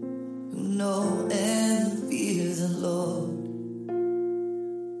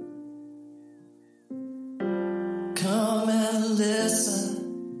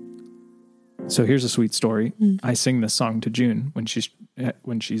So here's a sweet story. I sing this song to June when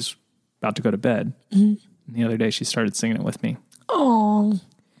she's about to go to bed. And the other day she started singing it with me. Oh,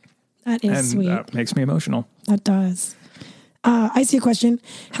 that is And sweet. that makes me emotional. That does. I see a question.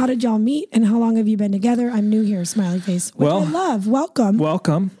 How did y'all meet and how long have you been together? I'm new here, smiley face. Which Well- I love. Welcome.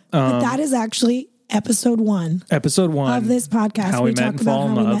 Welcome. But that is actually episode 1 Episode 1 of this podcast. How we met talk and about fall in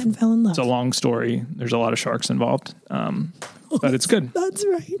how we love. met and fell in love. It's a long story. There's a lot of sharks involved. But it's good. That's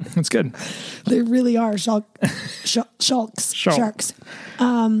right. It's good. They really are sharks. Sharks.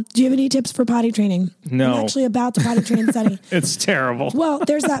 Do you have any tips for potty training? No. I'm actually about to potty train Sunny. It's terrible. Well,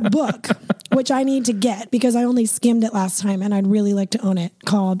 there's that book, which I need to get because I only skimmed it last time and I'd really like to own it,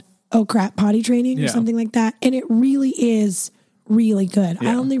 called Oh Crap Potty Training or Yeah. something like that. And it really is really good. I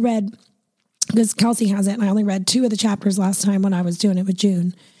Yeah. only read, because Kelsey has it, and I only read 2 of the chapters last time when I was doing it with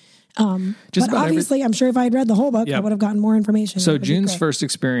June. Just But about obviously, I'm sure if I had read the whole book, Yeah. I would have gotten more information. So It would be June's great. first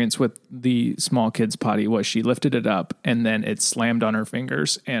experience with the small kids potty was she lifted it up and then it slammed on her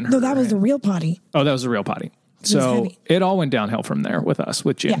fingers and her No, that was the real potty. Oh, that was the real potty. was So heavy. it all went downhill from there with us,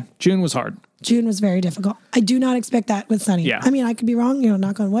 with June. Yeah. June was hard. June was very difficult. I do not expect that with Sunny. Yeah. I mean, I could be wrong,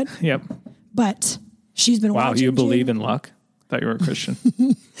 knock on wood, Yep. but she's been Wow, watching you believe June. in luck? Thought you were a Christian.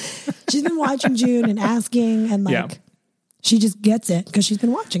 She's been watching June and asking, and like, Yeah. she just gets it because she's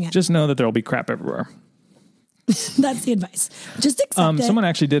been watching it. Just know that there'll be crap everywhere. That's the advice. Just accept it. Someone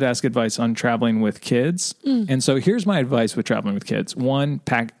actually did ask advice on traveling with kids. Mm. And so here's my advice with traveling with kids. 1,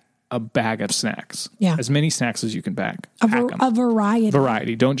 pack a bag of snacks. Yeah. As many snacks as you can pack. a, Pack var- 'em. a variety.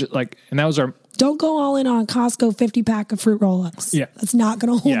 Variety. Don't just and that was our, Don't go all in on a Costco 50 pack of fruit roll-ups. Yeah. That's not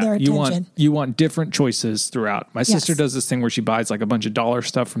going to hold their you attention. want different choices throughout. My sister does this thing where she buys like a bunch of dollar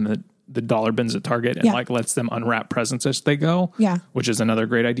stuff from the dollar bins at Target and Yeah. like lets them unwrap presents as they go. Yeah. Which is another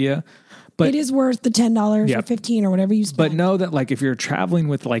great idea. But It is worth the $10 Yeah. or $15 or whatever you But spend. know that like if you're traveling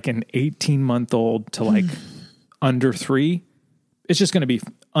with like an 18-month-old to like under 3, it's just going to be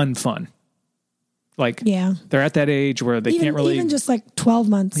unfun. Like Yeah. they're at that age where they can't really even just like 12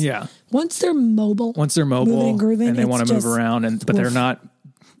 months. Yeah. Once they're mobile. Once they're mobile moving and grooving, and they it's want to move just- around but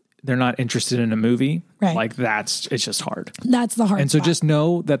they're not interested in a movie. Right. Like it's just hard. That's the hard And so spot. just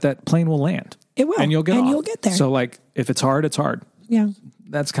know that plane will land. It will. And you'll get And off. you'll get there. So like if it's hard, it's hard. Yeah.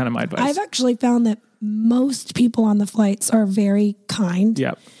 That's kind of my advice. I've actually found that most people on the flights are very kind.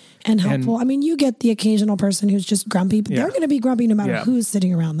 Yep. And helpful. I mean, you get the occasional person who's just grumpy, but Yeah. they're going to be grumpy no matter Yeah. who's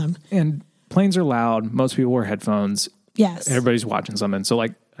sitting around them. And planes are loud. Most people wear headphones. Yes. Everybody's watching something. So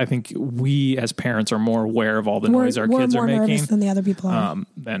like I think we as parents are more aware of all the noise our we're kids more are making nervous than the other people are.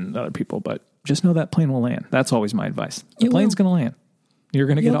 than other people. But just know that plane will land. That's always my advice. The It plane's will. going to land. You're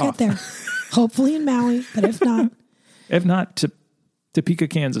going to You'll get off. get there. Hopefully in Maui, but if not, If not, Topeka,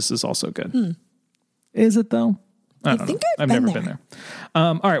 Kansas is also good. Is it though? I don't think know. I've never been been there.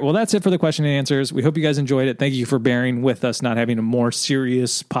 All right. Well, that's it for the question and answers. We hope you guys enjoyed it. Thank you for bearing with us, not having a more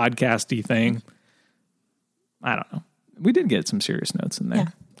serious podcasty thing. I don't know. We did get some serious notes in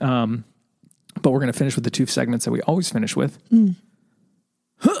there. But we're going to finish with the 2 segments that we always finish with.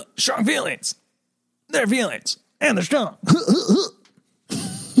 Strong feelings. They're feelings. And they're strong.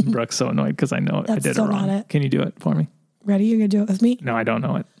 Brooke's so annoyed because I know I That's did it still wrong. not it. Can you do it for me? ready? You're going to do it with me? No, I don't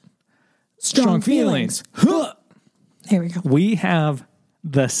know it. Strong feelings. Here we go. We have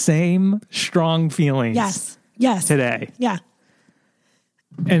the same strong feelings Yes. Yes. today. Yeah.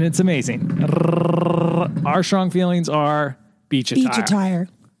 And it's amazing. Our strong feelings are beach attire. Beach attire.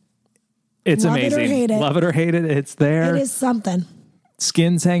 It's Love it or amazing. hate it. Love it or hate it. It's there. It is something.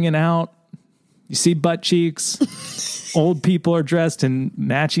 Skin's hanging out. You see butt cheeks. Old people are dressed in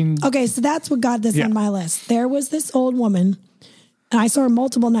matching. Okay, so that's what got this Yeah. on my list. There was this old woman, and I saw her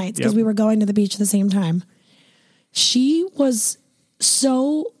multiple nights because Yep. we were going to the beach at the same time. She was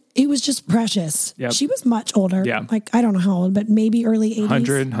it was just precious. Yep. She was much older. Yeah. Like, I don't know how old, but maybe early 80s.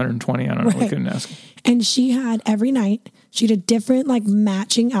 100, 120. I don't know. We Right. couldn't ask. And she had every night, she had a different like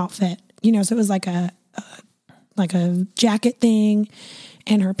matching outfit, so it was like a jacket thing,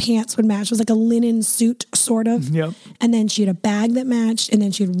 and her pants would match. It was like a linen suit sort of. Yep. And then she had a bag that matched, and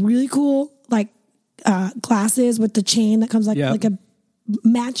then she had really cool like glasses with the chain that comes like a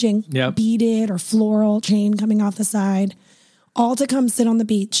matching Yep. beaded or floral chain coming off the side, all to come sit on the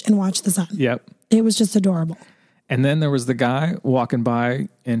beach and watch the sun. Yep. It was just adorable. And then there was the guy walking by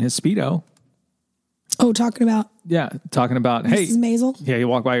in his Speedo. Oh, talking about Yeah. Talking about, hey. Mrs. Maisel. Yeah. He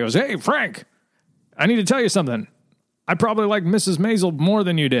walked by. He goes, hey, Frank, I need to tell you something. I probably like Mrs. Maisel more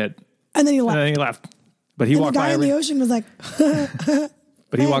than you did. And then he left. And then he left. But he And the walked by guy in every. the ocean was like,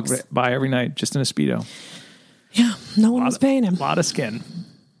 But he walked Thanks. by every night just in a Speedo. yeah, no one was paying him. A lot of skin.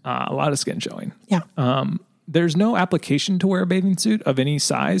 A lot of skin showing. Yeah. There's no application to wear a bathing suit of any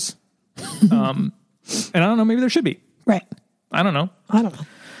size. And I don't know, maybe there should be. Right. I don't know. I don't know.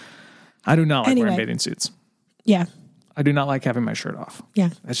 I do not like wearing Anyway. bathing suits. Yeah. I do not like having my shirt off. Yeah.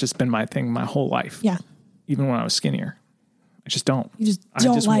 That's just been my thing my whole life. Yeah. Even when I was skinnier. I just don't. You just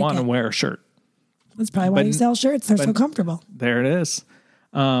don't I just like want to it. wear a shirt. That's probably why But- you sell shirts. They're so but- comfortable. There it is.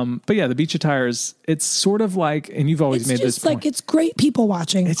 But yeah, the beach attire is, it's sort of like, and you've always It's made this just like point. it's great people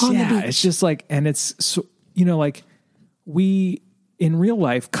watching on the beach. It's just like, and it's, so, like we in real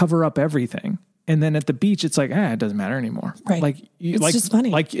life cover up everything. And then at the beach, it's like, it doesn't matter anymore. Right. Like, It's just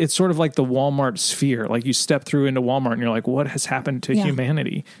funny. Like it's sort of like the Walmart sphere. Like you step through into Walmart and you're like, what has happened to Yeah.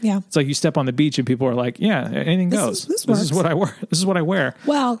 humanity? Yeah. It's like you step on the beach and people are like, yeah, anything goes. this This is works. what I wear. This is what I wear.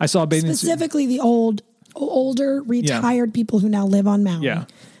 Well, I saw a bathing suit. specifically the older retired people who now live on Maui. Yeah.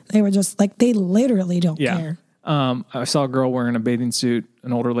 They were just like, they literally don't Yeah. care. I saw a girl wearing a bathing suit,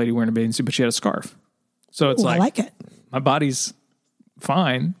 an older lady wearing a bathing suit, but she had a scarf. So it's Ooh, I like it. my body's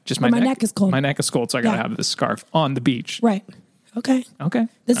fine. Just my neck is cold. My neck is cold, so I gotta Yeah. have this scarf on the beach. Right. Okay. Okay.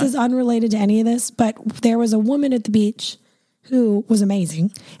 This is unrelated to any of this, but there was a woman at the beach who was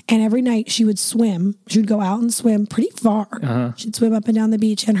amazing. And every night she would swim. She would go out and swim pretty far. She'd swim up and down the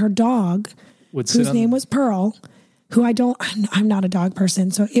beach. And her dog, Would sit whose on- name was Pearl, who I'm not a dog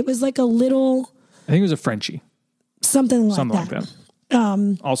person. So it was like a little I think it was a Frenchie. something like Something that. like that.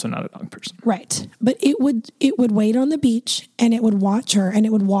 Also not a dog person. Right. But it would wait on the beach and it would watch her and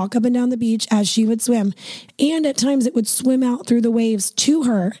it would walk up and down the beach as she would swim. And at times it would swim out through the waves to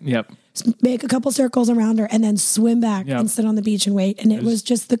her, Yep. make a couple circles around her and then swim back Yep. and sit on the beach and wait. And it was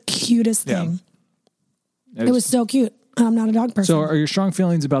just the cutest Yeah. thing. It was so cute. I'm not a dog person. So are your strong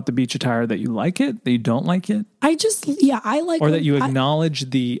feelings about the beach attire that you like it, that you don't like it, I like or that you I-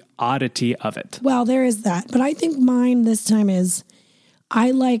 acknowledge the oddity of it? Well, there is that. But I think mine this time is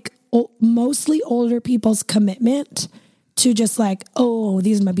I like mostly older people's commitment to just like, oh,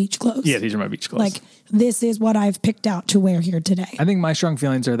 these are my beach clothes. Yeah, these are my beach clothes. Like, this is what I've picked out to wear here today. I think my strong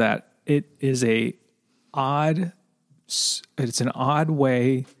feelings are that it is it's an odd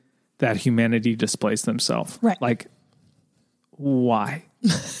way that humanity displays themselves. Right. Like, why?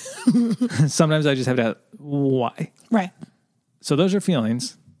 Sometimes I just have to, why? Right. So those are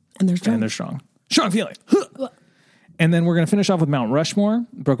feelings, And they're strong. and they're strong. Strong feeling. And then we're going to finish off with Mount Rushmore.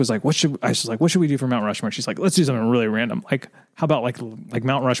 Brooke was like, what should we do for Mount Rushmore? She's like, let's do something really random. Like, how about like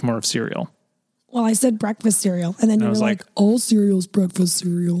Mount Rushmore of cereal? Well, I said breakfast cereal. And then you were was like, like- all cereal's breakfast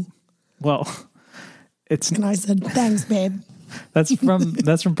cereal. Well, it's And I said, thanks, babe. that's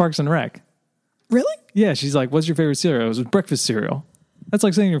from Parks and Rec. Really? Yeah, she's like, what's your favorite cereal? It was breakfast cereal. That's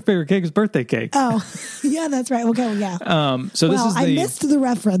like saying your favorite cake is birthday cake. Oh, yeah, that's right. Okay, well, yeah. So this Well, is I missed the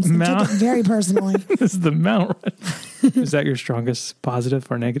reference and took it very personally. this is the Mount. Is that your strongest positive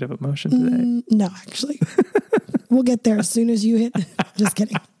or negative emotion today? No, actually. We'll get there as soon as you hit. Just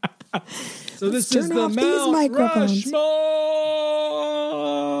kidding. So this turn is the off these Mount microphones.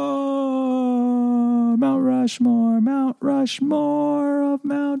 Rushmore. Mount Rushmore. Mount Rushmore of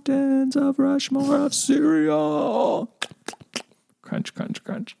mountains of Rushmore of cereal. Crunch, crunch,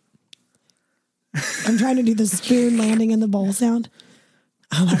 crunch. I'm trying to do the spoon landing in the bowl sound.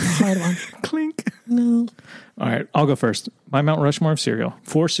 Oh, that's a hard one. Clink. No. All right, I'll go first. My Mount Rushmore of cereal.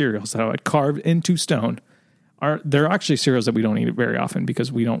 4 cereals that I would carve into stone. They're actually cereals that we don't eat very often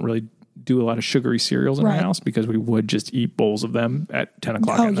because we don't really do a lot of sugary cereals in our Right. house because we would just eat bowls of them at 10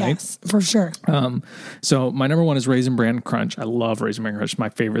 o'clock Oh, at night. yes, for sure. So my number 1 is Raisin Bran Crunch. I love Raisin Bran Crunch. It's my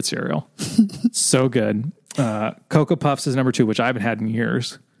favorite cereal. So good. Cocoa Puffs is number 2, which I haven't had in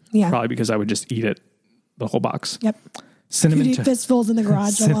years. Yeah. Probably because I would just eat it, the whole box. Yep. Cinnamon, You'd eat fistfuls in the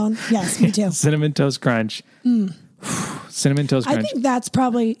garage alone. Yes, me too. Cinnamon Toast Crunch. Cinnamon Toast I Crunch. think that's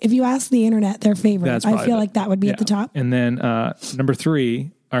probably, if you ask the internet, their favorite. That's I probably feel the- like that would be yeah. at the top. And then number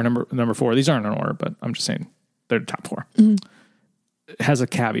 3 or number 4. These aren't in order, but I'm just saying they're the top 4. Mm-hmm. It has a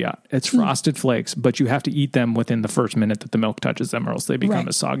caveat. It's Frosted Flakes, but you have to eat them within the first minute that the milk touches them, or else they become Right.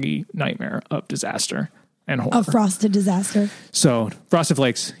 a soggy nightmare of disaster and horror. A frosted disaster. So Frosted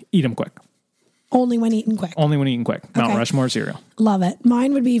Flakes, eat them quick. Only when eaten quick. Only when eating quick. Mount Okay. Rushmore cereal. Love it.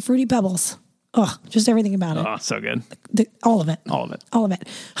 Mine would be Fruity Pebbles. Oh, just everything about it. Oh, so good. All of it. All of it. All of it.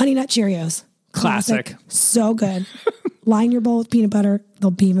 Honey Nut Cheerios. Classic. So good. Line your bowl with peanut butter.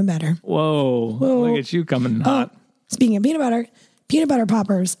 They'll be even better. Whoa. Look at you coming hot. Speaking of peanut butter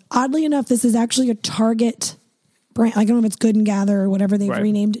poppers. Oddly enough, this is actually a Target brand. I don't know if it's Good and Gather or whatever they've Right.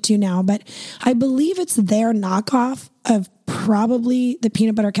 renamed it to now, but I believe it's their knockoff of probably the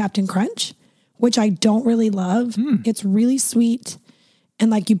peanut butter Captain Crunch, which I don't really love. It's really sweet. And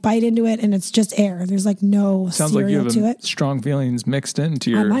like you bite into it and it's just air. There's like no Sounds like you cereal have to it. strong feelings mixed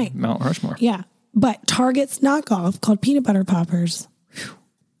into your might. Mount Rushmore. Yeah. But Target's knockoff called peanut butter poppers.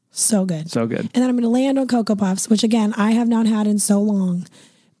 So good. So good. And then I'm going to land on Cocoa Puffs, which again, I have not had in so long.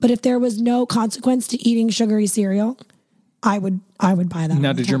 But if there was no consequence to eating sugary cereal, I would buy that.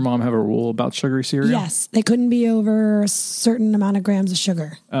 Now, did your mom have a rule about sugary cereal? Yes. They couldn't be over a certain amount of grams of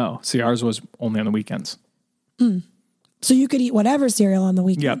sugar. Oh, see, ours was only on the weekends. So you could eat whatever cereal on the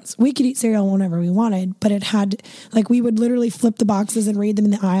weekends. Yep. We could eat cereal whenever we wanted, but it had, like, we would literally flip the boxes and read them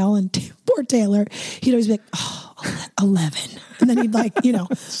in the aisle. And poor Taylor, he'd always be like, oh, 11. And then he'd like, put it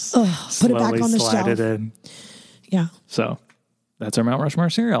back on the slide shelf. it in. Yeah. So that's our Mount Rushmore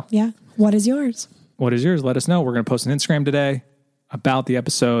cereal. Yeah. What is yours? What is yours? Let us know. We're going to post an Instagram today about the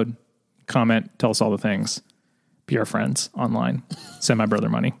episode. Comment, tell us all the things. Be our friends online. Send my brother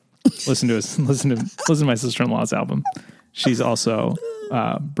money. Listen to my sister-in-law's album. She's also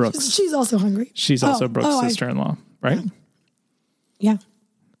Brooke's. She's also hungry. She's also Brooke's sister-in-law, right? Yeah.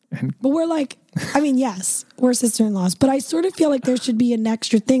 And- But we're like, yes, we're sister-in-laws, but I sort of feel like there should be an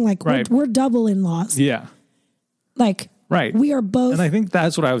extra thing. Like Right. we're double in-laws. Yeah. Like, Right. we are both. And I think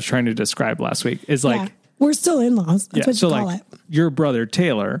that's what I was trying to describe last week is like, yeah, we're still in-laws. That's what so you call like it. your brother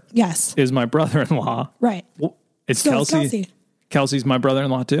Taylor Yes. is my brother-in-law. Right. Well, it's So it's Kelsey. Kelsey. Kelsey's my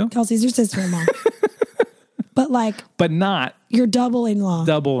brother-in-law too, Kelsey's your sister-in-law. But like, but not you're double in-law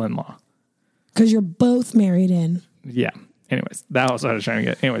double-in-law. because you're both married in. Yeah. Anyways, that was what I was trying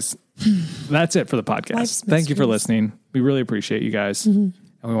to get. Anyways, that's it for the podcast. Life's Thank you for mysteries. listening. We really appreciate you guys. And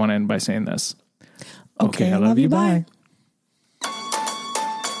we want to end by saying this. Okay, I love you. Bye.